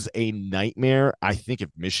 It was a nightmare. I think if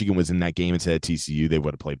Michigan was in that game instead of TCU, they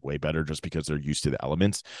would have played way better just because they're used to the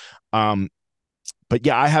elements. Um, but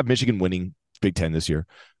yeah, I have Michigan winning Big Ten this year.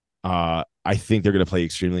 I think they're going to play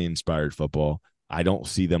extremely inspired football. I don't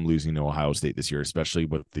see them losing to Ohio State this year, especially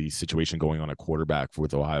with the situation going on a quarterback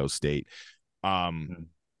with Ohio State.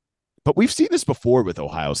 But we've seen this before with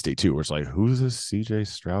Ohio State too, where it's like, who's this CJ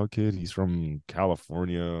Stroud kid? He's from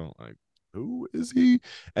California. Like, who is he?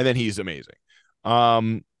 And then he's amazing.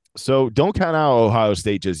 So don't count out Ohio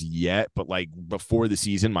State just yet, but like before the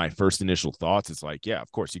season, my first initial thoughts, it's like, yeah,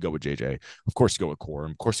 of course you go with JJ. Of course you go with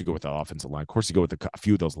Corum. Of course you go with the offensive line. Of course you go with a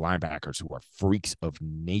few of those linebackers who are freaks of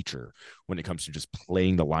nature when it comes to just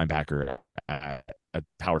playing the linebacker at a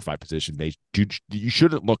Power 5 position. You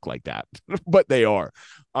shouldn't look like that, but they are.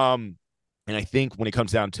 And I think when it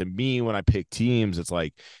comes down to me, when I pick teams, it's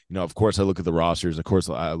like, of course I look at the rosters, of course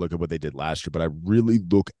I look at what they did last year, but I really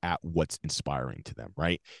look at what's inspiring to them,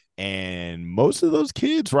 right? And most of those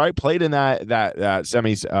kids, right, played in that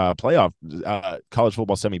semis playoff college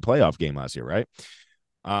football semi playoff game last year, right?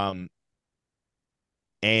 And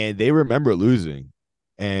they remember losing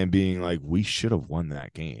and being like, we should have won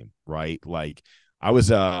that game, right? Like I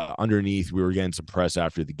was underneath, we were getting some press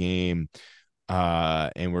after the game.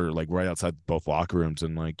 And we're like right outside both locker rooms.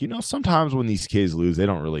 And like, sometimes when these kids lose, they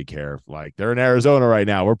don't really care. Like they're in Arizona right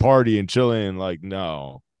now. We're partying, chilling. Like,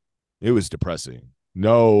 no, it was depressing.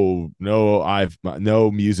 No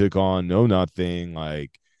music on, no nothing.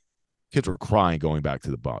 Like kids were crying going back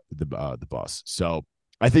to the bus. So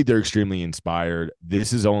I think they're extremely inspired.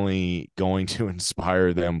 This is only going to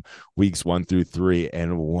inspire them weeks 1 through 3.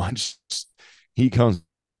 And once he comes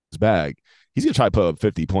back, he's going to try to put up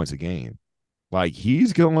 50 points a game. Like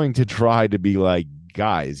he's going to try to be like,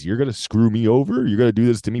 guys, you're going to screw me over. You're going to do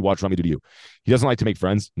this to me. Watch what I'm going to do to you. He doesn't like to make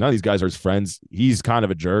friends. None of these guys are his friends. He's kind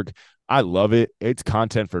of a jerk. I love it. It's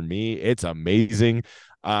content for me. It's amazing.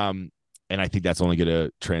 And I think that's only going to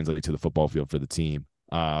translate to the football field for the team.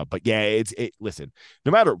 But yeah, listen,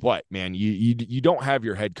 no matter what, man, you don't have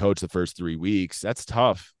your head coach the first 3 weeks. That's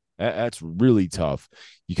tough. That's really tough.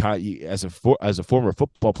 As a former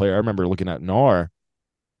football player, I remember looking at Nar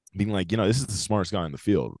being like, this is the smartest guy in the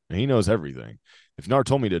field. And he knows everything. If Nar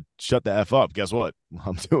told me to shut the F up, guess what?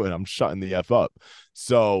 I'm shutting the F up.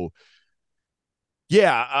 So,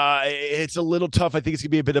 yeah, it's a little tough. I think it's going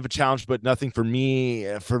to be a bit of a challenge, but nothing for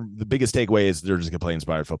me. For the biggest takeaway is they're just going to play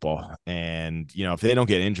inspired football. And, if they don't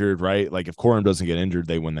get injured, right? Like if Corum doesn't get injured,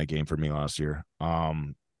 they win that game for me last year.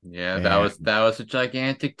 Yeah, that was a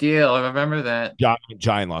gigantic deal. I remember that.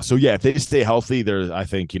 Giant loss. So yeah, if they stay healthy, I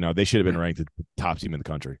think they should have been ranked the top team in the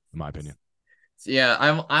country, in my opinion. Yeah,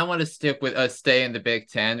 I want to stick with stay in the Big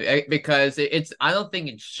Ten because I don't think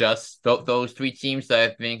it's just those 3 teams that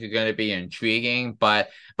I think are going to be intriguing, but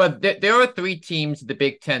there are 3 teams in the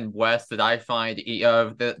Big Ten West that I find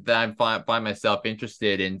that I find myself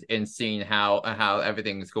interested in seeing how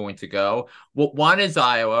everything is going to go. Well, one is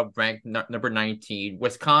Iowa, ranked number 19,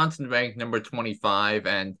 Wisconsin ranked number 25,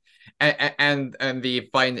 and the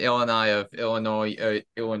fighting Illinois,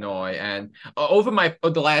 and over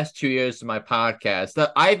the last 2 years of my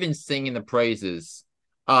podcast, I've been singing the praises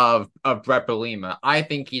of Brett Bielema. I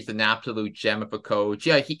think he's an absolute gem of a coach.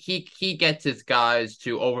 Yeah, he gets his guys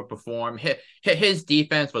to overperform. His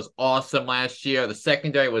defense was awesome last year. The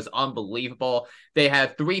secondary was unbelievable. They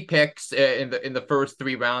had 3 picks in the first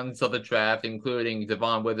 3 rounds of the draft, including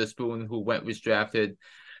Devon Witherspoon, who was drafted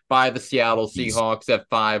by the Seattle Seahawks at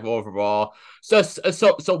 5 overall. So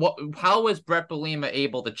how was Brett Bielema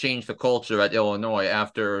able to change the culture at Illinois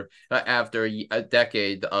after a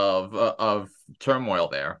decade of turmoil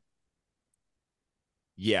there?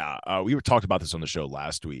 Yeah, we were talked about this on the show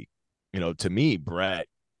last week. To me, Brett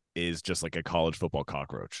is just like a college football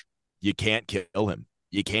cockroach. You can't kill him.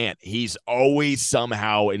 You can't. He's always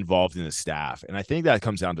somehow involved in the staff. And I think that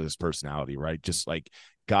comes down to his personality, right? Just like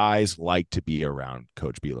guys like to be around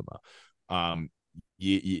Coach Bielema.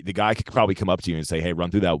 The guy could probably come up to you and say, hey,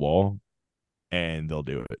 run through that wall, and they'll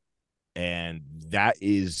do it. And that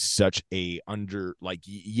is such you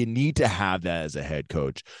need to have that as a head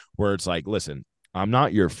coach where it's like, listen, I'm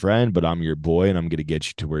not your friend, but I'm your boy, and I'm going to get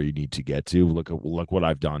you to where you need to get to. Look what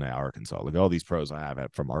I've done at Arkansas. Look at all these pros I have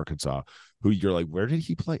from Arkansas who you're like, where did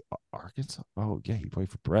he play? Arkansas? Oh, yeah, he played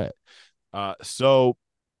for Brett. So,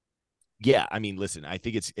 yeah, I mean, listen, I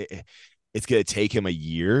think it's going to take him a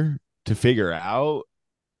year to figure out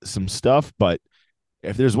some stuff, but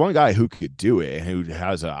if there's one guy who could do it and who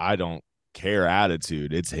has a I don't care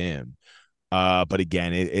attitude, it's him. But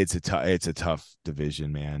again, it's a tough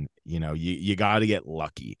division, man. You got to get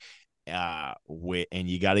lucky. and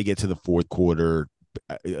you got to get to the fourth quarter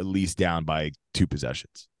at least down by 2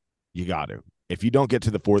 possessions. You got to. If you don't get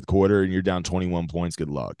to the fourth quarter and you're down 21 points, good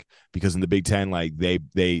luck. Because in the Big Ten, like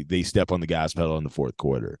they step on the gas pedal in the fourth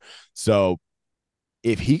quarter. So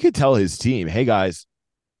if he could tell his team, hey guys,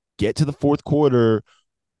 get to the fourth quarter,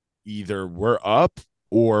 either we're up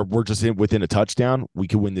or we're just within a touchdown, we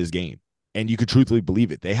could win this game. And you could truthfully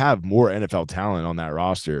believe it. They have more NFL talent on that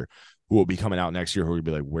roster who will be coming out next year who will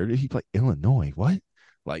be like, where did he play? Illinois? What?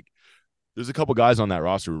 Like, there's a couple guys on that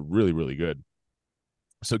roster who are really, really good.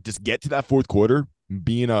 So just get to that fourth quarter,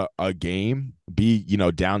 be in a game, be,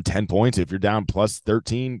 down 10 points. If you're down plus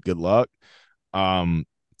 13, good luck.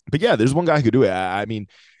 But yeah, there's one guy who could do it. I mean,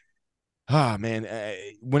 man,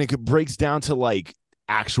 when it breaks down to like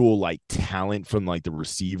actual like talent from like the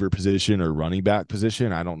receiver position or running back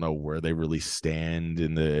position, I don't know where they really stand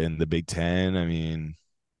in the Big Ten. I mean,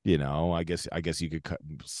 I guess you could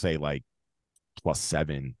say like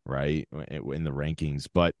 +7, right, in the rankings,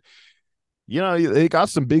 but they got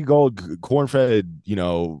some big old corn-fed,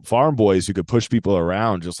 farm boys who could push people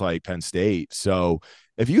around just like Penn State. So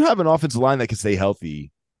if you have an offensive line that can stay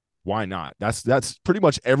healthy, why not? That's pretty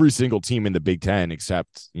much every single team in the Big Ten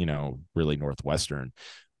except, really Northwestern.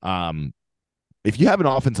 If you have an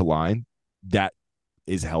offensive line that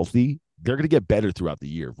is healthy, they're going to get better throughout the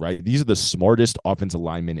year, right? These are the smartest offensive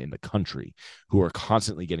linemen in the country who are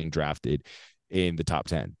constantly getting drafted in the top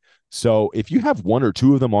 10. So if you have one or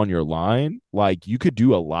two of them on your line, like you could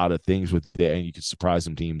do a lot of things with it and you could surprise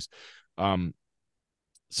some teams.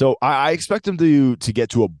 So I expect them to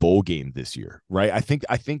get to a bowl game this year, right? I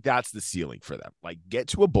think that's the ceiling for them. Like get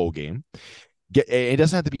to a bowl game. It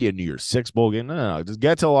doesn't have to be a New Year's Six bowl game. No. Just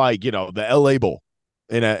get to like, the LA Bowl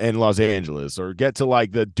in Los Angeles, or get to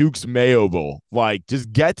like the Duke's Mayo Bowl. Like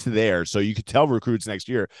just get to there so you can tell recruits next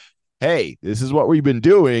year, hey, this is what we've been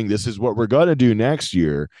doing. This is what we're gonna do next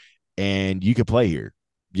year. And you could play here.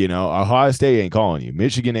 Ohio State ain't calling you.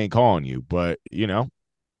 Michigan ain't calling you, but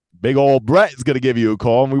big old Brett is going to give you a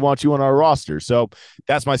call and we want you on our roster. So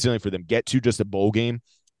that's my ceiling for them. Get to just a bowl game,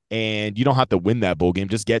 and you don't have to win that bowl game.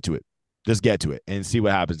 Just get to it. Just get to it and see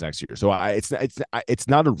what happens next year. So it's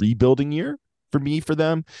not a rebuilding year for me, for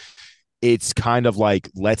them. It's kind of like,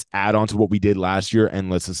 let's add on to what we did last year and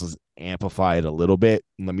let's just amplify it a little bit.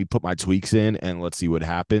 Let me put my tweaks in and let's see what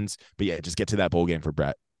happens. But yeah, just get to that bowl game for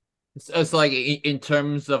Brett. So it's like in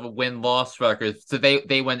terms of win-loss records, so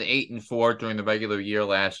they went 8-4 during the regular year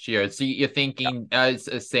last year. So you're thinking it's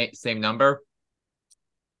a same number?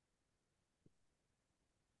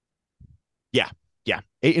 Yeah,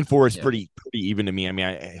 8-4 is pretty even to me. I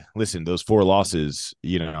mean, listen, those 4 losses,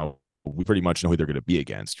 we pretty much know who they're going to be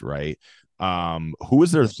against, right? Who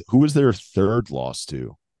was their third loss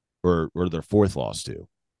to, or their fourth loss to?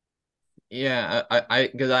 Yeah,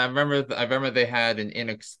 because I remember they had an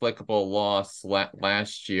inexplicable loss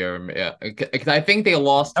last year. Yeah, because I think they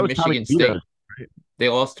lost to Michigan State. Right? They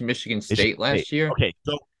lost to Michigan State last year. Okay,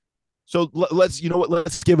 so let's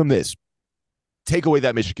let's give them this. Take away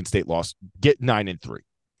that Michigan State loss. Get 9-3.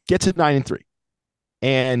 Get to 9-3.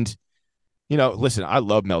 And listen, I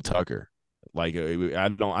love Mel Tucker. Like I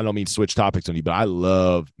don't mean switch topics on you, but I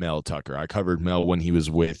love Mel Tucker. I covered Mel when he was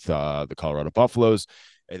with the Colorado Buffaloes,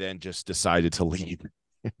 and then just decided to leave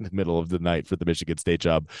in the middle of the night for the Michigan State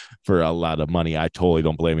job for a lot of money. I totally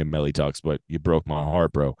don't blame him, Melly Talks, but you broke my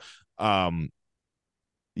heart, bro.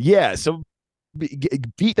 Yeah, so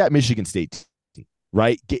beat that Michigan State team,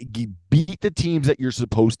 right? Beat the teams that you're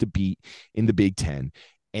supposed to beat in the Big Ten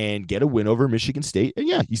and get a win over Michigan State. And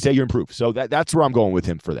yeah, you say you're improved. So that's where I'm going with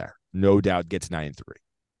him for there. No doubt gets 9-3.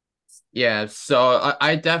 Yeah, so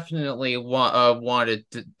I definitely wanted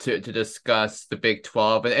to discuss the Big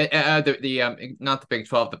 12 and the not the Big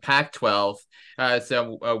 12, the Pac-12.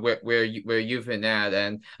 Where you've been at,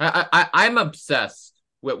 and I'm obsessed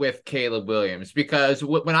with Caleb Williams, because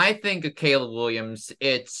when I think of Caleb Williams,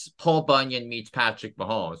 it's Paul Bunyan meets Patrick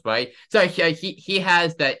Mahomes, right? So he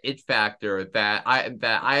has that it factor that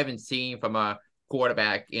I haven't seen from a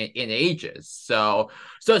quarterback in ages. So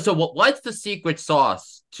what's the secret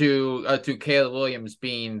sauce to Caleb Williams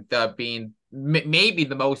being maybe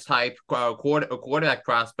the most hyped quarterback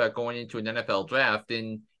prospect going into an NFL draft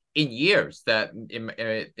in years, that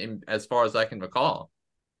in as far as I can recall?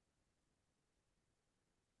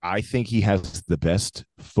 I think he has the best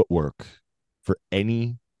footwork for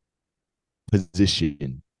any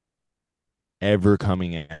position ever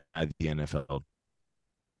coming at the NFL,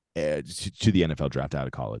 to the NFL draft out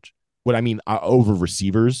of college. What I mean, over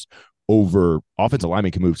receivers, over offensive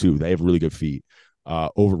linemen can move too. They have really good feet.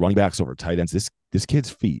 Over running backs, over tight ends. This kid's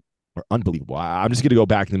feet are unbelievable. I'm just going to go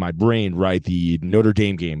back into my brain, right? The Notre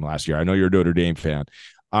Dame game last year. I know you're a Notre Dame fan.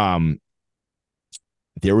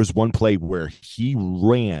 There was one play where he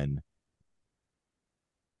ran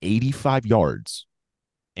 85 yards,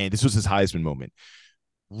 and this was his Heisman moment,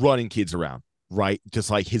 running kids around, right? Just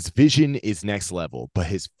like his vision is next level, but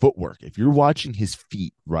his footwork, if you're watching his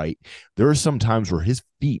feet, right, there are some times where his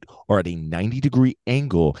feet are at a 90-degree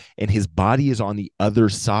angle and his body is on the other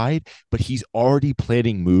side, but he's already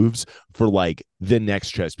planning moves for like the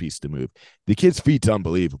next chess piece to move. The kid's feet's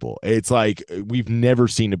unbelievable. It's like we've never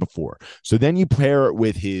seen it before. So then you pair it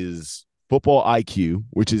with his football IQ,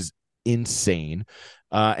 which is insane,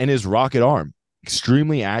 and his rocket arm.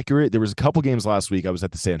 Extremely accurate. There was a couple games last week. I was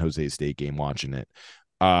at the San Jose State game watching it.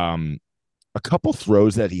 A couple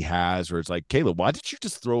throws that he has where it's like, Caleb, why did you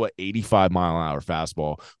just throw an 85-mile-an-hour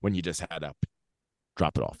fastball when you just had to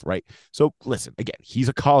drop it off, right? So listen, again, he's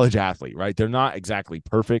a college athlete, right? They're not exactly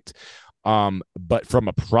perfect. But from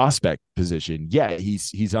a prospect position, yeah,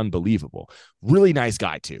 he's unbelievable. Really nice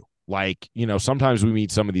guy too. Like, sometimes we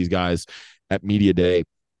meet some of these guys at media day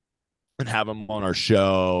and have them on our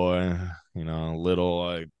show, a little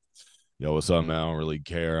like, yo, what's up, man? I don't really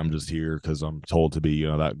care. I'm just here because I'm told to be,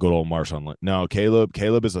 that good old Marshawn Lynch. No,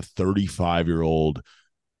 Caleb is a 35-year-old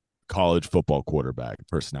college football quarterback,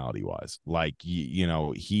 personality-wise. Like,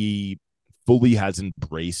 he fully has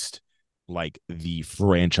embraced like the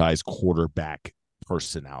franchise quarterback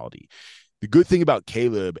personality. The good thing about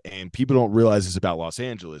Caleb, and people don't realize this about Los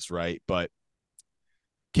Angeles, right? But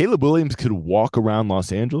Caleb Williams could walk around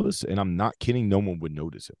Los Angeles, and I'm not kidding, no one would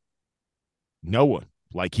notice him. No one.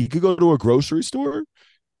 Like, he could go to a grocery store,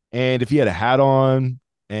 and if he had a hat on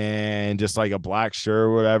and just like a black shirt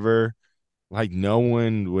or whatever, like no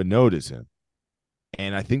one would notice him.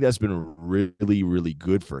 And I think that's been really, really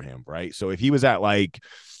good for him, right? So if he was at like,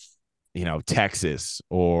 Texas,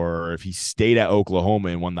 or if he stayed at Oklahoma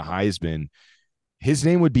and won the Heisman, his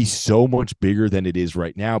name would be so much bigger than it is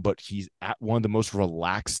right now. But he's at one of the most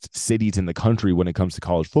relaxed cities in the country when it comes to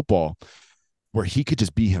college football, where he could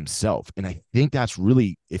just be himself. And I think that's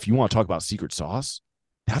really, if you want to talk about secret sauce,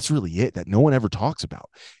 that's really it that no one ever talks about.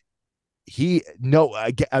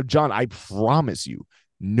 John, I promise you,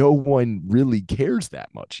 no one really cares that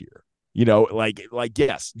much here.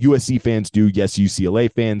 Yes, USC fans do. Yes,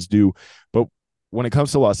 UCLA fans do. But when it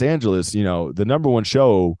comes to Los Angeles, the number one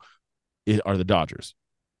show are the Dodgers.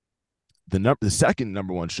 The second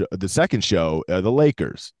number one show, the second show, are the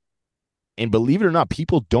Lakers. And believe it or not,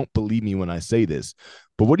 people don't believe me when I say this,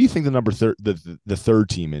 but what do you think the third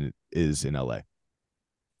team is in LA?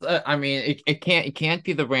 I mean, it can't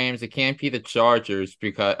be the Rams. It can't be the Chargers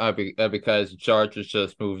because the Chargers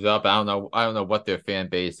just moved up. I don't know what their fan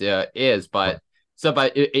base is, but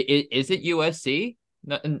is it USC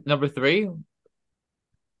number 3?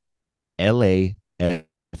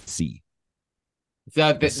 LAFC.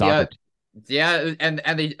 Yeah, and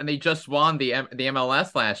they just won the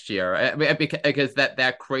MLS last year because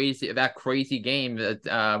that crazy game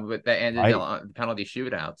that ended on penalty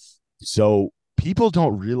shootouts. So people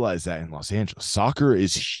don't realize that in Los Angeles, soccer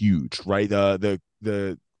is huge, right? The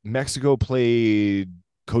Mexico played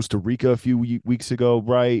Costa Rica a few weeks ago,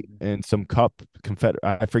 right? And some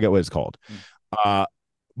I forget what it's called.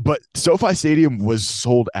 But SoFi Stadium was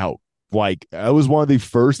sold out. Like, that was one of the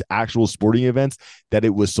first actual sporting events that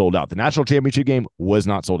it was sold out. The national championship game was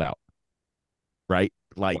not sold out, right?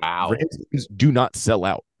 Like, wow. Rams games do not sell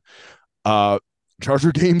out.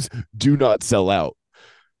 Charger games do not sell out.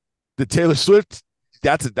 The Taylor Swift,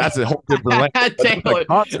 that's a whole different Taylor,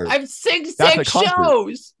 I've six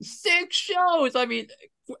shows. 6 shows. I mean,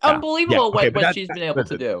 unbelievable what she's been able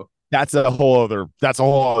to do. That's a whole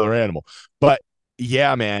other animal. But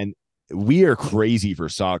yeah, man, we are crazy for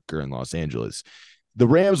soccer in Los Angeles. The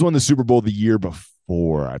Rams won the Super Bowl the year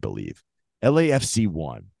before, I believe. LAFC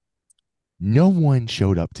won. No one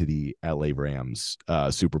showed up to the LA Rams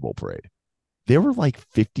Super Bowl parade. There were like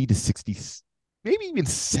 50 to 60, maybe even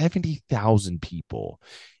 70,000 people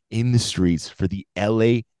in the streets for the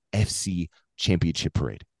LAFC championship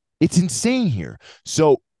parade. It's insane here.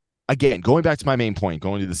 So, again, going back to my main point,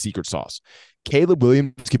 going to the secret sauce, Caleb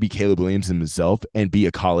Williams could be Caleb Williams himself and be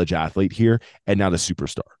a college athlete here and not a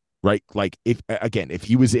superstar, right? Like, if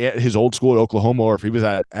he was at his old school at Oklahoma, or if he was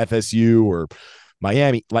at FSU or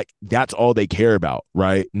Miami, like, that's all they care about,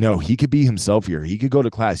 right? No, he could be himself here. He could go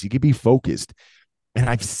to class. He could be focused. And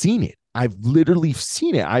I've seen it. I've literally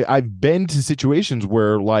seen it. I've been to situations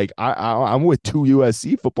where, like, I'm with 2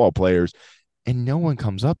 USC football players and no one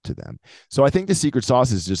comes up to them. So I think the secret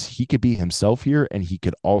sauce is just he could be himself here, and he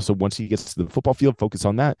could also, once he gets to the football field, focus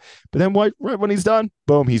on that. But then right when he's done,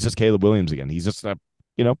 boom, he's just Caleb Williams again. He's just a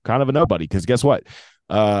kind of a nobody. Because guess what?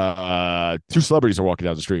 Two celebrities are walking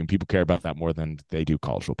down the street, and people care about that more than they do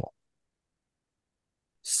college football.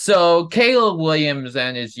 So Caleb Williams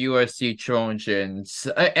and his USC Trojans,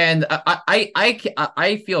 and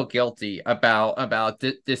I feel guilty about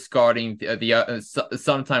discarding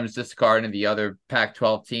sometimes discarding the other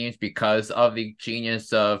Pac-12 teams because of the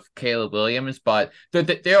genius of Caleb Williams, but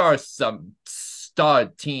there are some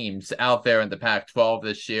stud teams out there in the Pac-12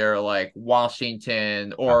 this year, like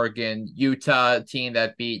Washington, Oregon, Utah, team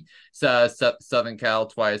that beat Southern Cal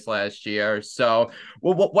twice last year. So,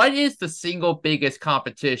 what is the single biggest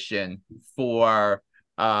competition for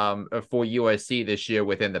USC this year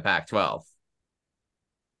within the Pac-12?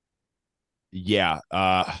 Yeah,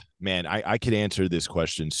 man, I could answer this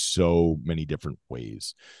question so many different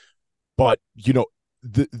ways, but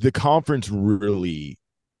the conference really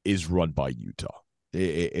is run by Utah.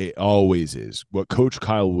 It always is. What Coach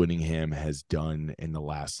Kyle Whittingham has done in the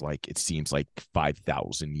last, like, it seems like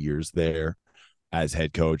 5,000 years there as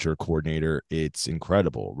head coach or coordinator, it's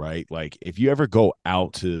incredible, right? Like, if you ever go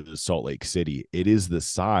out to Salt Lake City, it's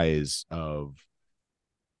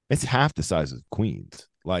half the size of Queens.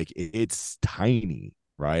 Like, it's tiny,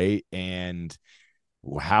 right? And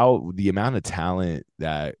how the amount of talent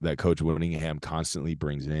that Coach Whittingham constantly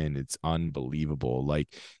brings in, it's unbelievable. Like,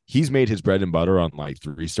 he's made his bread and butter on like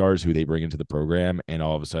 3-stars who they bring into the program, and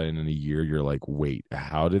all of a sudden in a year you're like, wait,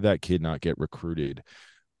 how did that kid not get recruited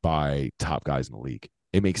by top guys in the league?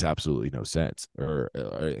 It makes absolutely no sense, or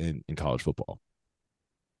in college football.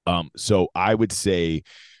 So I would say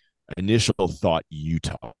initial thought,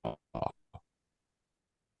 Utah.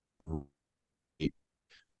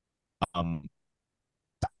 um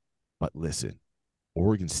But listen,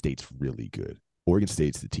 Oregon State's really good. Oregon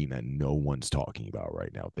State's the team that no one's talking about right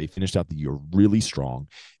now. They finished out the year really strong.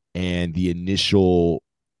 And the initial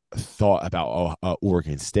thought about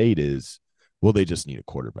Oregon State is, well, they just need a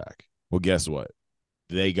quarterback. Well, guess what?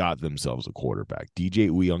 They got themselves a quarterback. DJ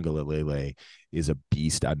Uiagalelei is a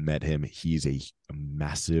beast. I met him. He's a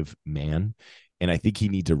massive man. And I think he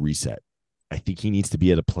needs a reset. I think he needs to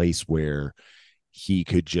be at a place where he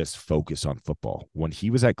could just focus on football. When he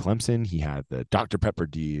was at Clemson, he had the Dr. Pepper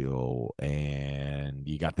deal, and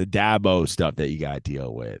you got the Dabo stuff that you got to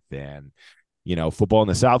deal with. And, football in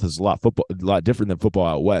the South is a lot different than football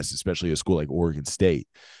out West, especially a school like Oregon State.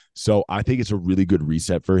 So I think it's a really good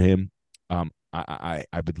reset for him. I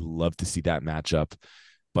would love to see that matchup,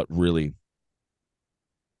 but really,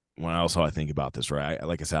 what else do I think about this, right?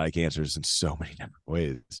 Like I said, I can answer this in so many different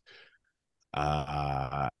ways.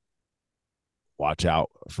 Watch out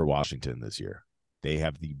for Washington this year. They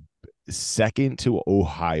have the second to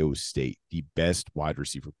Ohio State, the best wide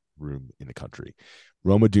receiver room in the country.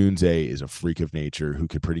 Rome Odunze is a freak of nature who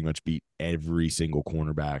could pretty much beat every single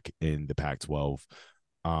cornerback in the Pac-12.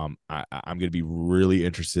 I'm going to be really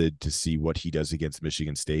interested to see what he does against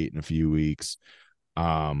Michigan State in a few weeks.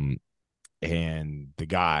 And the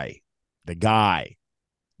guy,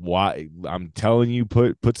 why, I'm telling you,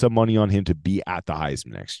 put some money on him to be at the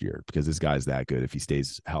Heisman next year, because this guy's that good if he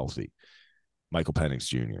stays healthy. Michael Penix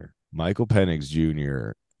Jr.,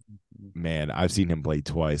 man, I've seen him play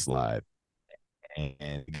twice live,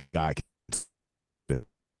 and the guy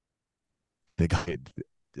could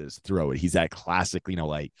just throw it. He's that classic,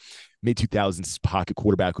 like mid-2000s pocket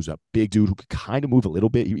quarterback who's a big dude who could kind of move a little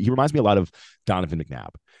bit. He reminds me a lot of Donovan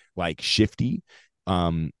McNabb, like shifty,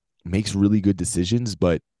 makes really good decisions,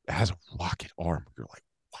 but has a rocket arm. You're like,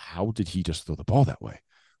 how did he just throw the ball that way?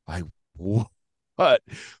 Like, what?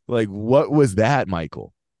 Like, what was that,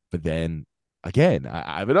 Michael? But then again,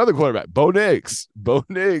 I have another quarterback, Bo Nix. Bo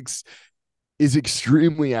Nix is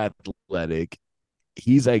extremely athletic.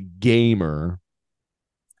 He's a gamer,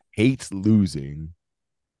 hates losing,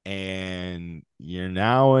 and you're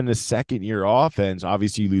now in a second-year offense.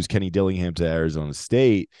 Obviously, you lose Kenny Dillingham to Arizona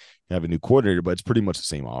State, you have a new coordinator, but it's pretty much the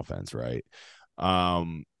same offense, right?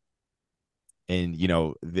 And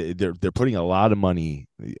they're putting a lot of money.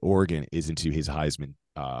 Oregon is into his Heisman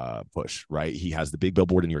push, right? He has the big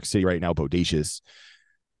billboard in New York City right now, Bodacious,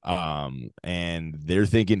 and they're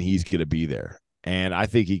thinking he's going to be there, and I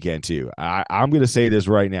think he can too. I'm going to say this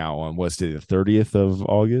right now on what's the 30th of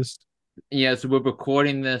August. Yeah, so we're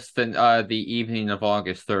recording this the evening of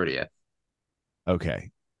August 30th.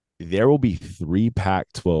 Okay, there will be 3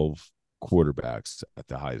 Pac-12 quarterbacks at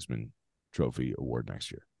the Heisman Trophy Award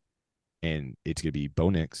next year. And it's going to be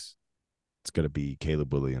Bo Nix, it's going to be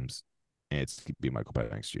Caleb Williams, and it's going to be Michael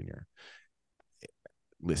Penix Jr.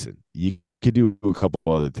 Listen, you could do a couple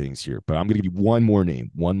other things here, but I'm going to give you one more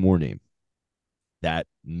name that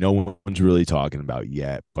no one's really talking about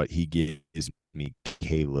yet, but he gives me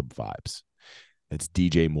Caleb vibes. It's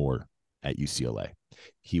DJ Moore at UCLA.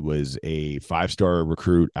 He was a 5-star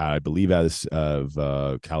recruit, I believe, out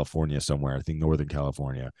of California somewhere. I think Northern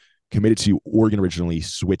California. Committed to Oregon originally,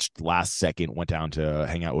 switched last second, went down to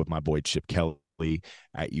hang out with my boy Chip Kelly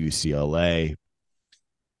at UCLA.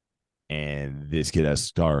 And this kid has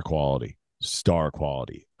star quality. Star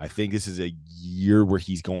quality. I think this is a year where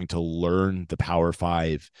he's going to learn the Power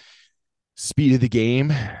 5 speed of the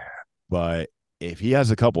game. But if he has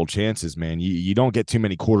a couple chances, man, you don't get too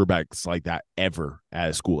many quarterbacks like that ever at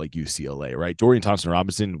a school like UCLA, right? Dorian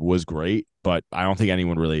Thompson-Robinson was great, but I don't think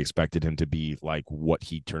anyone really expected him to be like what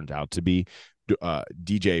he turned out to be.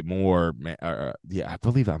 DJ Moore, I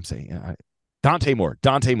believe I'm saying Dante Moore.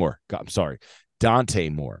 God, I'm sorry. Dante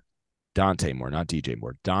Moore, not DJ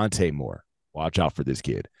Moore. Dante Moore. Watch out for this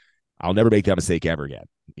kid. I'll never make that mistake ever again.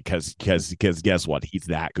 Because guess what? He's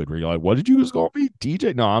that good. Where you're like, what did you just call me?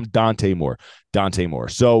 DJ? No, I'm Dante Moore.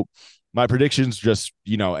 So my predictions just,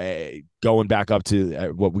 going back up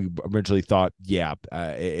to what we originally thought. Yeah,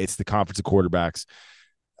 it's the conference of quarterbacks.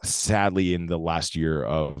 Sadly, in the last year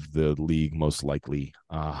of the league, most likely.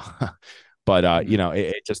 But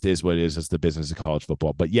it just is what it is. It's the business of college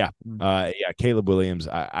football. But Caleb Williams.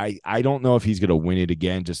 I don't know if he's going to win it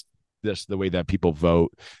again. Just the way that people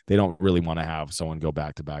vote, they don't really want to have someone go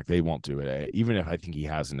back to back. They won't do it. Even if I think he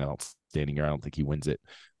has an outstanding year, I don't think he wins it.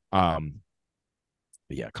 But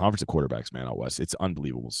yeah, conference of quarterbacks, man, out west, it's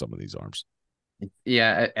unbelievable. Some of these arms.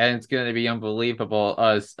 Yeah, and it's going to be unbelievable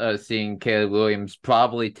us seeing Caleb Williams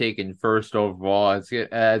probably taken first overall. It's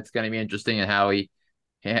going to be interesting in how he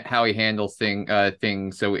handles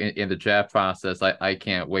things. So in the draft process, I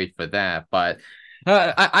can't wait for that. But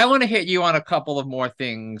I want to hit you on a couple of more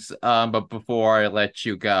things, but before I let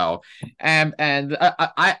you go, and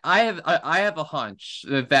I have a hunch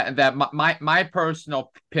that my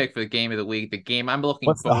personal pick for the game of the week, the game I'm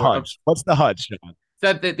looking forward. What's the hunch, John?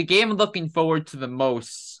 So the game I'm looking forward to the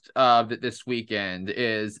most this weekend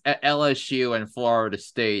is LSU and Florida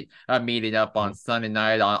State meeting up on Sunday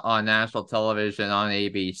night on national television on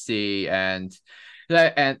ABC. And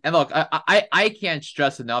look, I can't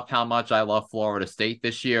stress enough how much I love Florida State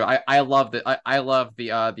this year. I love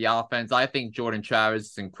the offense. I think Jordan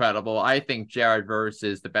Travis is incredible. I think Jared Verse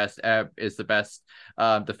is the best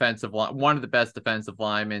defensive line, one of the best defensive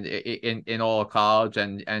linemen in all of college,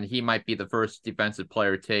 and he might be the first defensive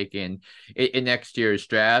player taken in next year's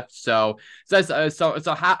draft. So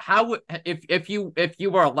how if you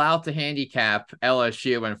were allowed to handicap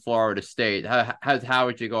LSU and Florida State, how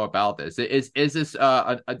would you go about this? Is this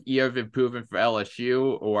a year of improvement for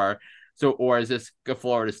LSU, or is this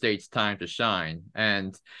Florida State's time to shine?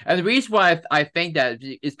 And the reason why I think that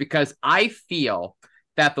is because I feel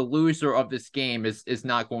that the loser of this game is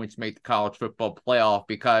not going to make the college football playoff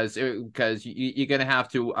because you're going to have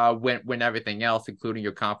to win everything else, including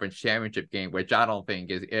your conference championship game, which I don't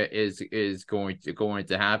think is going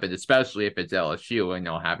to happen, especially if it's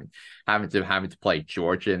LSU. Having to play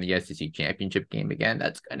Georgia in the SEC championship game again,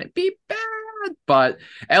 that's going to be bad. But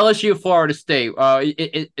LSU, Florida State,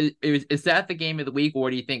 is that the game of the week,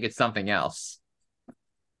 or do you think it's something else?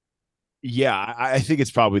 Yeah, I think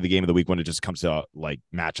it's probably the game of the week when it just comes to like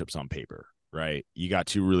matchups on paper, right? You got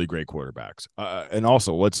two really great quarterbacks. And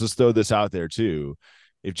also, let's just throw this out there too.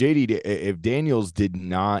 If Daniels did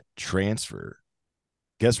not transfer,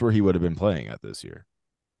 guess where he would have been playing at this year?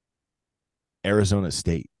 Arizona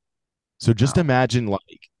State. So just imagine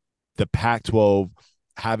like the Pac-12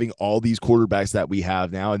 having all these quarterbacks that we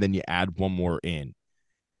have now, and then you add one more in.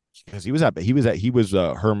 Because he was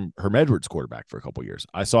Herm Edwards quarterback for a couple of years.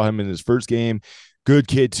 I saw him in his first game. Good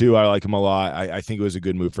kid too. I like him a lot. I think it was a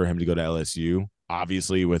good move for him to go to LSU.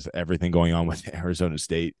 Obviously, with everything going on with Arizona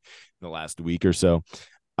State in the last week or so.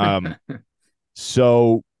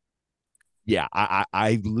 So yeah,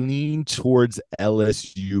 I lean towards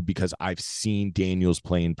LSU because I've seen Daniels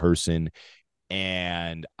play in person.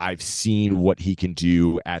 And I've seen what he can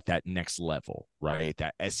do at that next level, right?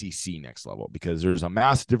 That SEC next level, because there's a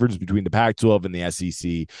massive difference between the Pac-12 and the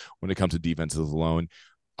SEC when it comes to defenses alone.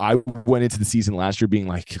 I went into the season last year being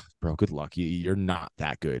like, bro, good luck. You're not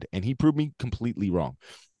that good. And he proved me completely wrong.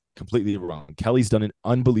 Kelly's done an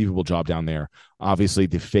unbelievable job down there. Obviously,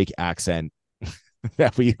 the fake accent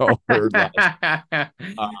that we all heard last.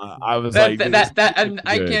 I was I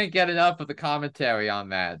can't get enough of the commentary on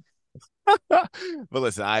that. But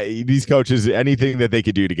listen, these coaches, anything that they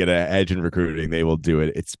could do to get an edge in recruiting, they will do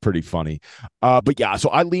it. It's pretty funny. But yeah, so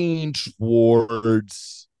I lean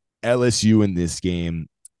towards LSU in this game.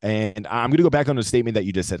 And I'm going to go back on the statement that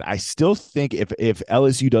you just said. I still think if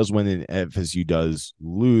LSU does win and FSU does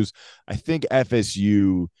lose, I think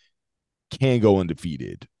FSU can go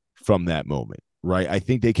undefeated from that moment. right? I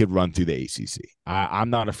think they could run through the ACC. I'm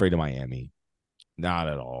not afraid of Miami, not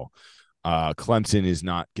at all. Clemson is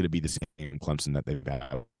not going to be the same Clemson that they've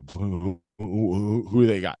had. Who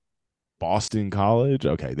they got? Boston College.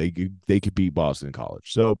 Okay, they could beat Boston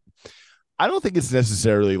College. So I don't think it's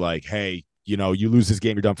necessarily like, hey, you lose this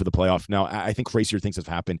game, you're done for the playoff. Now, I think crazier things have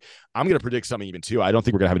happened. I'm going to predict something even too. I don't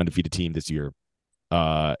think we're going to have an undefeated team this year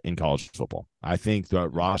in college football. I think the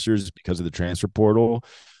rosters, because of the transfer portal,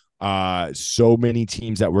 so many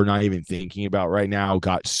teams that we're not even thinking about right now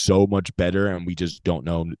got so much better, and we just don't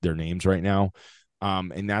know their names right now.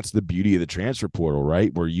 And that's the beauty of the transfer portal,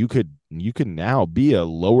 right? Where you could now be a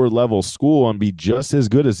lower level school and be just as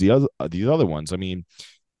good as these other ones. I mean,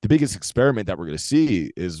 the biggest experiment that we're going to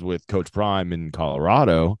see is with Coach Prime in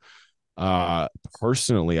Colorado.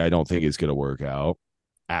 Personally, I don't think it's going to work out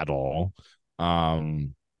at all.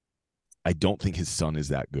 I don't think his son is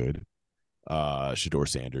that good. Shador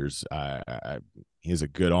Sanders. He has a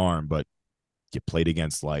good arm, but you played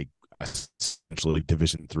against like essentially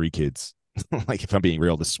Division III kids. Like, if I'm being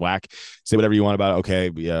real, the SWAC, say whatever you want about it. Okay,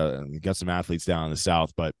 you got some athletes down in the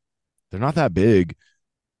South, but they're not that big.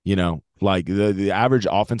 Like the average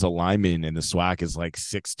offensive lineman in the SWAC is like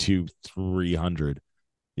 6'2", 300.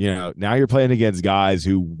 Now you're playing against guys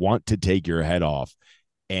who want to take your head off.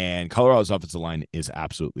 And Colorado's offensive line is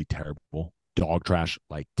absolutely terrible. Dog trash,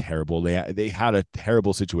 like terrible. They had a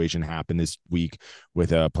terrible situation happen this week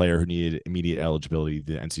with a player who needed immediate eligibility.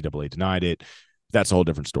 The NCAA denied it. That's a whole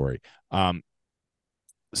different story.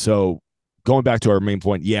 So going back to our main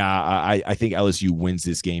point, yeah, I think LSU wins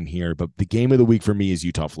this game here, but the game of the week for me is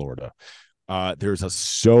Utah, Florida. There's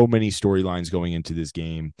so many storylines going into this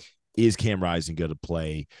game. Is Cam Rising going to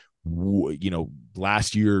play?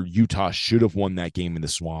 Last year Utah should have won that game in the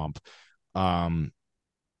Swamp. And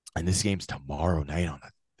this game's tomorrow night on a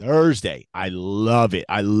Thursday. I love it.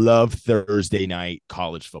 I love Thursday night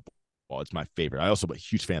college football. It's my favorite. I also am a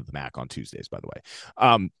huge fan of the MAC on Tuesdays, by the way.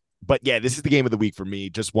 But yeah, this is the game of the week for me.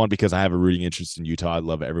 Just one, because I have a rooting interest in Utah. I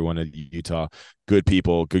love everyone at Utah. Good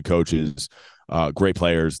people, good coaches, great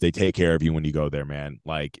players. They take care of you when you go there, man.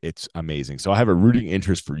 Like, it's amazing. So I have a rooting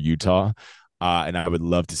interest for Utah. And I would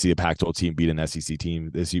love to see a Pac-12 team beat an SEC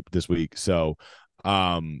team this week. So,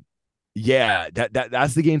 yeah,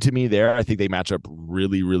 that's the game to me there. I think they match up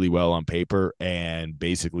really, really well on paper. And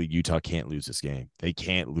basically, Utah can't lose this game. They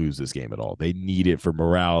can't lose this game at all. They need it for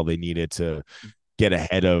morale. They need it to get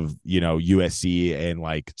ahead of, USC and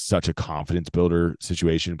like such a confidence builder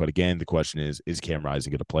situation. But again, the question is Cam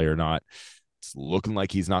Rising going to play or not? It's looking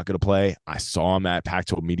like he's not going to play. I saw him at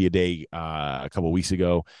Pac-12 Media Day a couple of weeks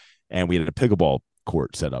ago, and we had a pickleball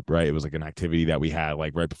court set up, right? It was like an activity that we had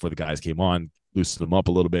like right before the guys came on, loosened them up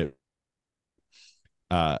a little bit.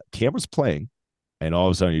 Cam was playing, and all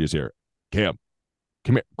of a sudden you just hear, Cam,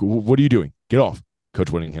 come here. What are you doing? Get off.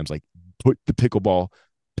 Coach Whittingham's like, put the pickleball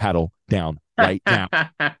paddle down right now.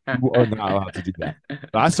 You are not allowed to do that.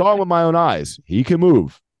 But I saw him with my own eyes. He can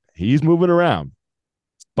move. He's moving around.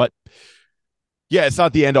 But yeah, it's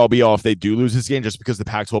not the end all be all if they do lose this game, just because the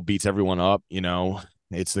Pac-12 beats everyone up.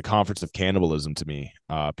 It's the conference of cannibalism to me,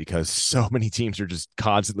 because so many teams are just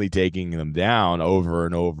constantly taking them down over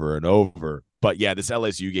and over and over. But yeah, this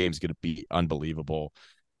LSU game is going to be unbelievable.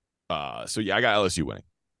 So yeah, I got LSU winning.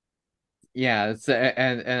 Yeah,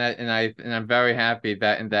 and I'm very happy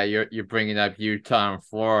that you're bringing up Utah and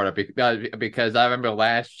Florida, because I remember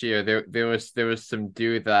last year there was some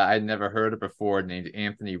dude that I'd never heard of before named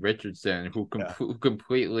Anthony Richardson who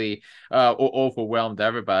completely overwhelmed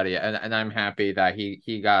everybody, and I'm happy that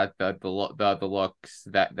he got the looks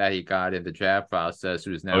that he got in the draft process,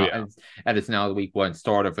 who's now and it's now the week 1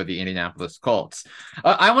 starter for the Indianapolis Colts.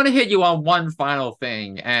 I want to hit you on one final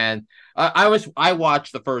thing, and I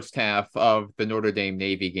watched the first half of the Notre Dame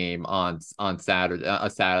Navy game on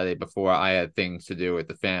Saturday before I had things to do with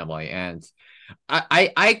the family, and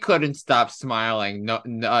I couldn't stop smiling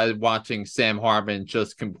watching Sam Hartman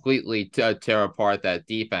just completely tear apart that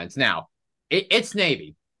defense. Now, it's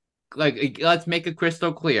Navy. Like, let's make it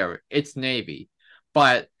crystal clear, it's Navy,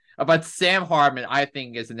 but Sam Hartman, I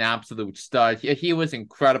think, is an absolute stud. He was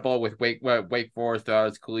incredible with Wake Forest throughout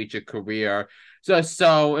his collegiate career. What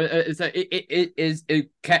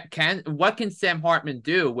can Sam Hartman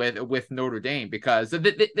do with Notre Dame? Because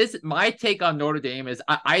this my take on Notre Dame is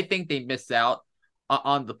I think they miss out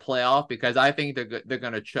on the playoff, because I think they're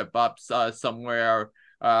going to trip up somewhere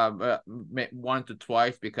once or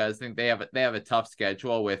twice, because I think they have a tough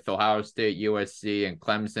schedule with Ohio State, USC, and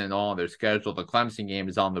Clemson all on their schedule. The Clemson game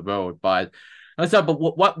is on the road, but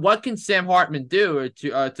what can Sam Hartman do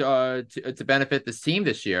to benefit this team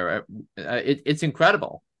this year? It's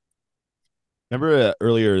incredible. Remember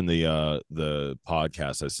earlier in the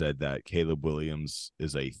podcast, I said that Caleb Williams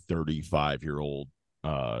is a 35-year-old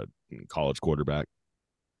college quarterback.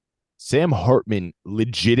 Sam Hartman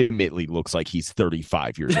legitimately looks like he's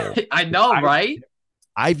 35 years old. I know, I, right?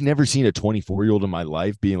 I've never seen a 24-year-old in my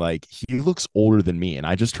life being like, he looks older than me. And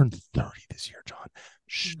I just turned 30 this year, John.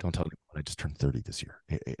 Shh, don't tell anyone. I just turned 30 this year.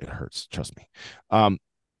 It hurts. Trust me.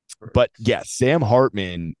 But yeah, Sam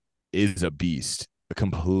Hartman is a beast, a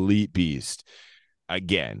complete beast.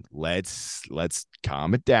 Again, let's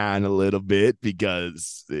calm it down a little bit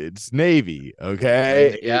because it's Navy,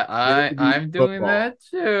 okay? Yeah, It's Navy I'm doing football. that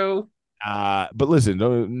too. But listen,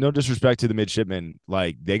 no disrespect to the midshipmen.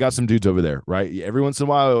 Like they got some dudes over there, right? Every once in a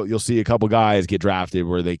while, you'll see a couple guys get drafted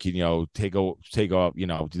where they can, take off, you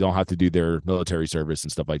don't have to do their military service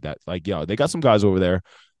and stuff like that. Like, they got some guys over there.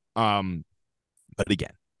 But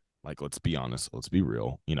again, like let's be honest, let's be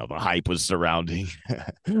real. The hype was surrounding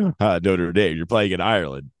Notre Dame. You're playing in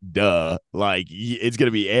Ireland, duh. Like it's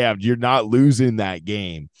gonna be amped. You're not losing that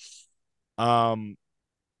game.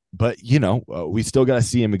 But we still got to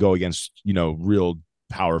see him go against real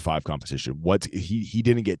Power 5 competition. What he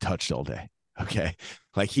didn't get touched all day. Okay,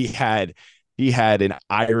 like he had an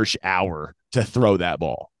Irish hour to throw that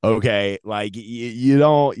ball. Okay, like you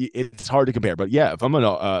don't. It's hard to compare. But yeah, if I'm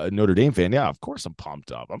a Notre Dame fan, yeah, of course I'm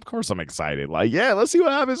pumped up. Of course I'm excited. Like yeah, let's see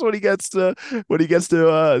what happens when he gets to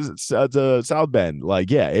to South Bend.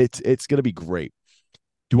 Like yeah, it's gonna be great.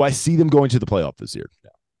 Do I see them going to the playoff this year? No,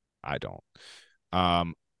 I don't.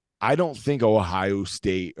 Um, I don't think Ohio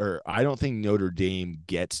State or I don't think Notre Dame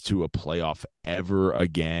gets to a playoff ever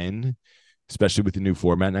again, especially with the new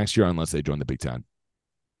format next year, unless they join the Big Ten.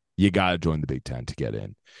 You got to join the Big Ten to get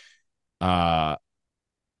in. Uh,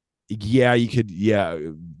 yeah, you could. Yeah,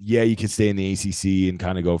 you could stay in the ACC and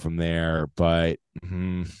kind of go from there, but.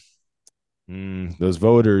 Those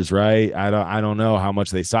voters, right? I don't know how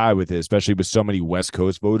much they side with it, especially with so many West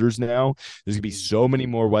Coast voters now. There's gonna be so many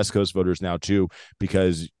more West Coast voters now too,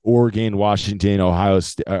 because Oregon, Washington, Ohio,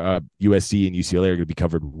 USC, and UCLA are gonna be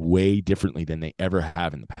covered way differently than they ever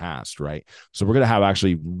have in the past, right? So we're gonna have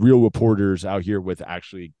actually real reporters out here with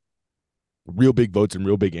actually real big votes and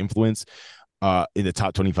real big influence in the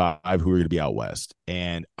top 25 who are going to be out west.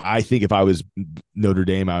 And I think if I was Notre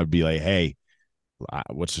Dame, I would be like, hey,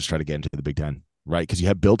 let's just try to get into the Big Ten, right? Because you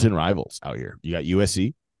have built-in rivals out here. You got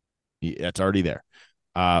USC, that's already there.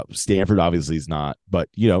 Stanford obviously is not, but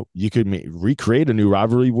you could recreate a new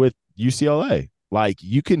rivalry with UCLA. Like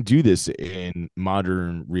you can do this in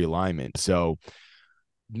modern realignment. So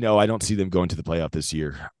no, I don't see them going to the playoff this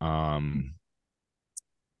year. But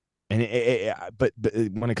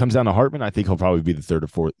when it comes down to Hartman, I think he'll probably be the third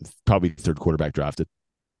quarterback drafted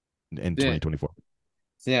in 2024.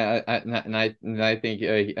 Yeah, I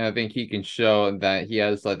think he can show that he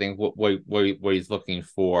has, I think, what he's looking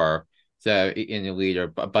for in a leader.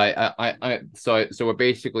 But so we're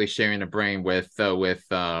basically sharing a brain with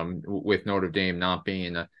Notre Dame not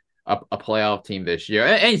being a playoff team this year.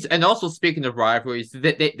 And also speaking of rivalries,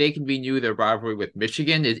 they can renew their rivalry with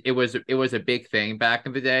Michigan. It was a big thing back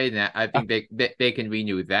in the day, and I think they can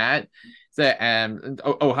renew that. So,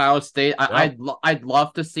 Ohio State, I'd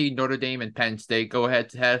love to see Notre Dame and Penn State go head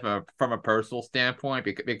to head from a personal standpoint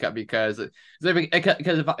because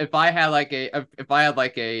if I had like an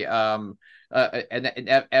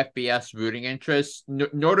FBS rooting interest,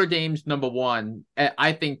 Notre Dame's number one.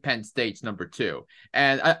 I think Penn State's number two,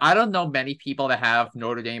 and I don't know many people that have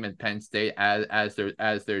Notre Dame and Penn State as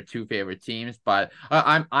their two favorite teams, but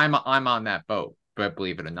I'm on that boat. But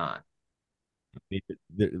believe it or not.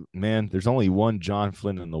 Man, there's only one John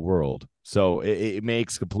Flynn in the world, so it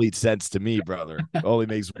makes complete sense to me, brother. It only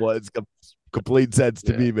makes one complete sense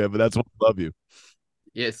to me, man. But that's why I love you.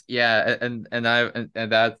 Yes, yeah,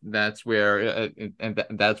 that's where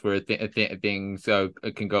that's where things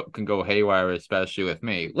can go haywire, especially with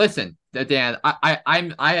me. Listen, Dan,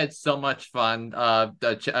 I had so much fun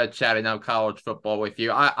chatting out college football with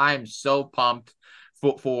you. I'm so pumped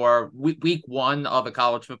for week one of the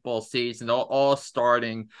college football season, all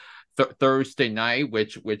starting Thursday night,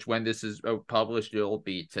 which when this is published, it'll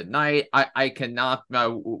be tonight. I cannot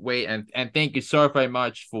wait, and thank you so very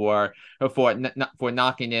much for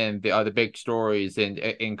knocking in the big stories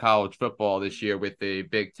in college football this year with the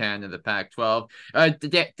Big Ten and the Pac-12.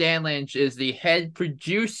 Dan Lynch is the head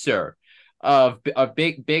producer of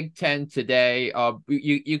Big Ten today.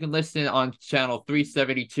 You can listen on channel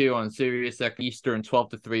 372 on Sirius Eastern, 12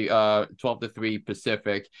 to 3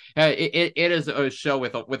 Pacific. It is a show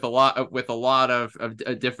with a lot of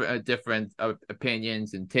different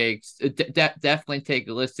opinions and takes. Definitely take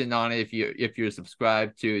a listen on it if you're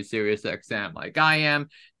subscribed to Sirius XM like I am.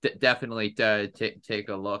 Definitely take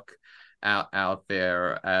a look out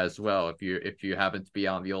there as well if you happen to be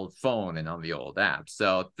on the old phone and on the old app.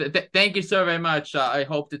 So thank you so very much. I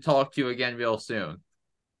hope to talk to you again real soon.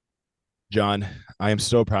 John, I am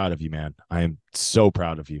so proud of you, man. I am so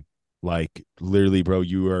proud of you. Like, literally, bro,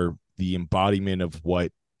 you are the embodiment of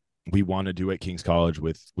what we want to do at King's College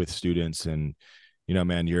with students. And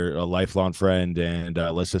man, you're a lifelong friend, and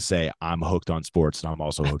let's just say I'm hooked on sports, and I'm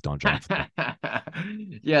also hooked on Jonathan.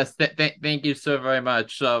 Yes, thank you so very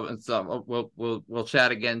much. So we'll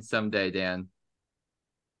chat again someday, Dan.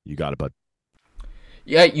 You got it, bud.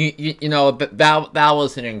 Yeah, you know that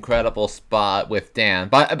was an incredible spot with Dan.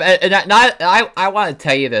 But not I want to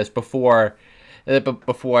tell you this before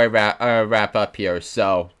I wrap up here.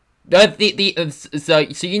 So. So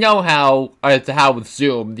you know how with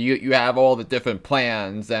Zoom you have all the different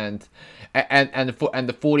plans and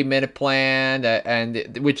the 40-minute plan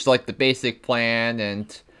and which is like the basic plan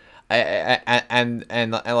and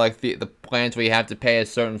like the plans where you have to pay a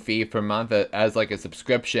certain fee per month as like a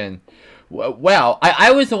subscription. Well,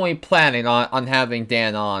 I was only planning on having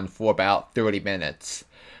Dan on for about 30 minutes.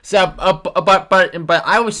 So but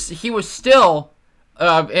he was still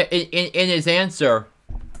in his answer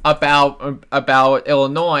about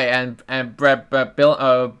Illinois and about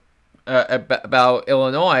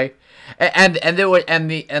Illinois, and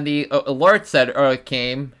the alert said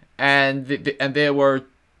came and there were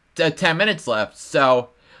 10 minutes left. So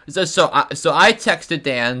I texted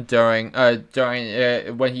Dan during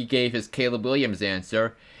when he gave his Caleb Williams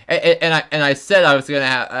answer, and I said I was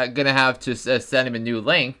gonna have to send him a new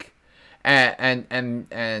link, and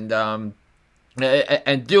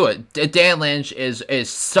do it. Dan Lynch is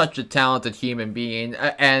such a talented human being,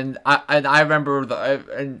 and I remember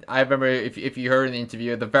if you heard in the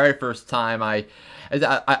interview the very first time I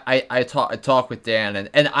talked with Dan,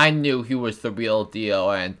 and I knew he was the real deal,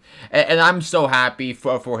 and I'm so happy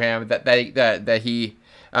for him that he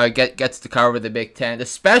gets to cover the Big Ten,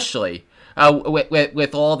 especially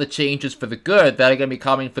with all the changes for the good that are going to be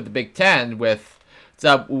coming for the Big Ten with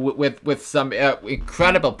some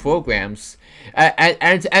incredible programs,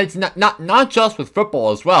 and it's not just with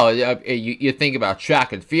football as well. You think about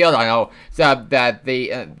track and field. I know that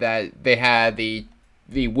they had the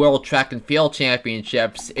World Track and Field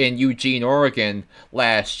Championships in Eugene, Oregon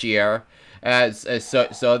last year.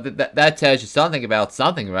 So that tells you something about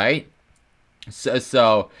something, right?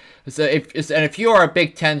 So if you are a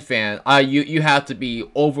Big Ten fan, you have to be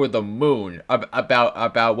over the moon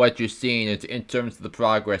about what you're seeing in terms of the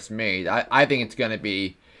progress made. I think it's gonna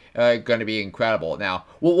be incredible. Now,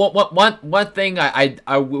 one thing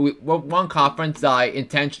one conference I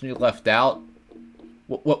intentionally left out.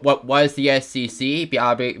 What was the SEC?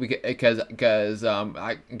 Because I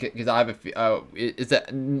have is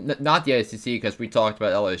that not the SEC because we talked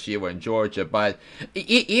about LSU and Georgia, but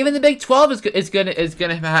even the Big 12 is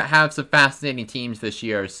gonna have some fascinating teams this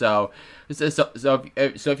year. So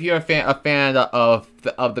if you're a fan of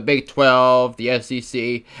the Big 12, the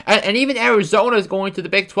SEC, and even Arizona is going to the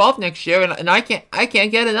Big 12 next year, and I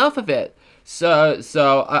can't get enough of it. So this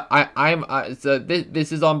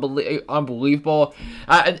is unbelievable,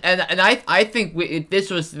 and I think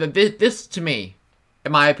this to me,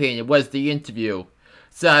 in my opinion, was the interview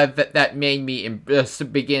so that made me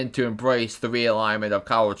begin to embrace the realignment of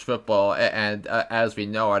college football and as we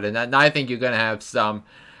know it, and I think you're gonna have some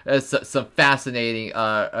fascinating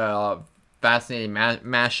mashups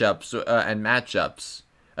and matchups.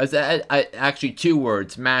 Actually, two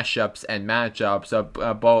words: mashups and matchups are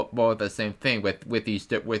both the same thing with these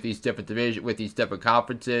different divisions, with these different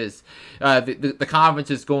conferences. The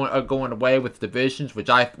conferences are going away with divisions, which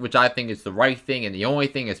I think is the right thing and the only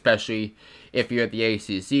thing, especially if you're at the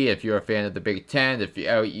ACC, if you're a fan of the Big Ten, if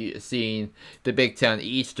you're seeing the Big Ten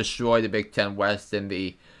East destroy the Big Ten West in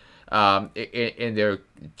the in their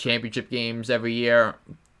championship games every year.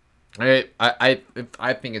 I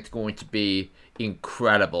think it's going to be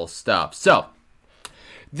incredible stuff. So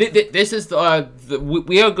this is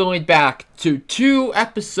we are going back to 2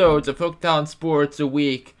 episodes of Hooked on Sports a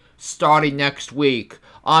week, starting next week.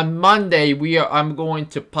 On Monday, I'm going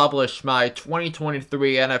to publish my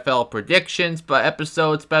 2023 NFL predictions by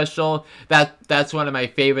episode special. That's one of my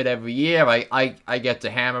favorite every year. I get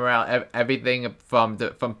to hammer out everything from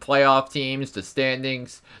playoff teams to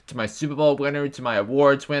standings to my Super Bowl winner to my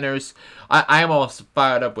awards winners. I'm also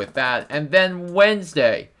fired up with that. And then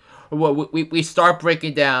Wednesday, we start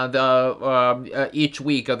breaking down each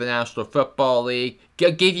week of the National Football League.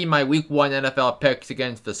 Give you my Week 1 NFL picks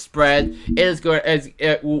against the spread. It is good.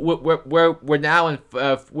 We're now in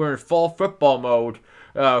full football mode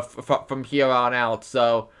from here on out.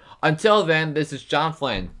 So until then, this is John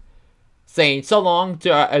Flynn saying so long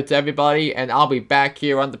to everybody, and I'll be back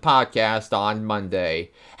here on the podcast on Monday.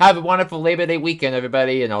 Have a wonderful Labor Day weekend,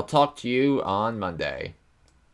 everybody, and I'll talk to you on Monday.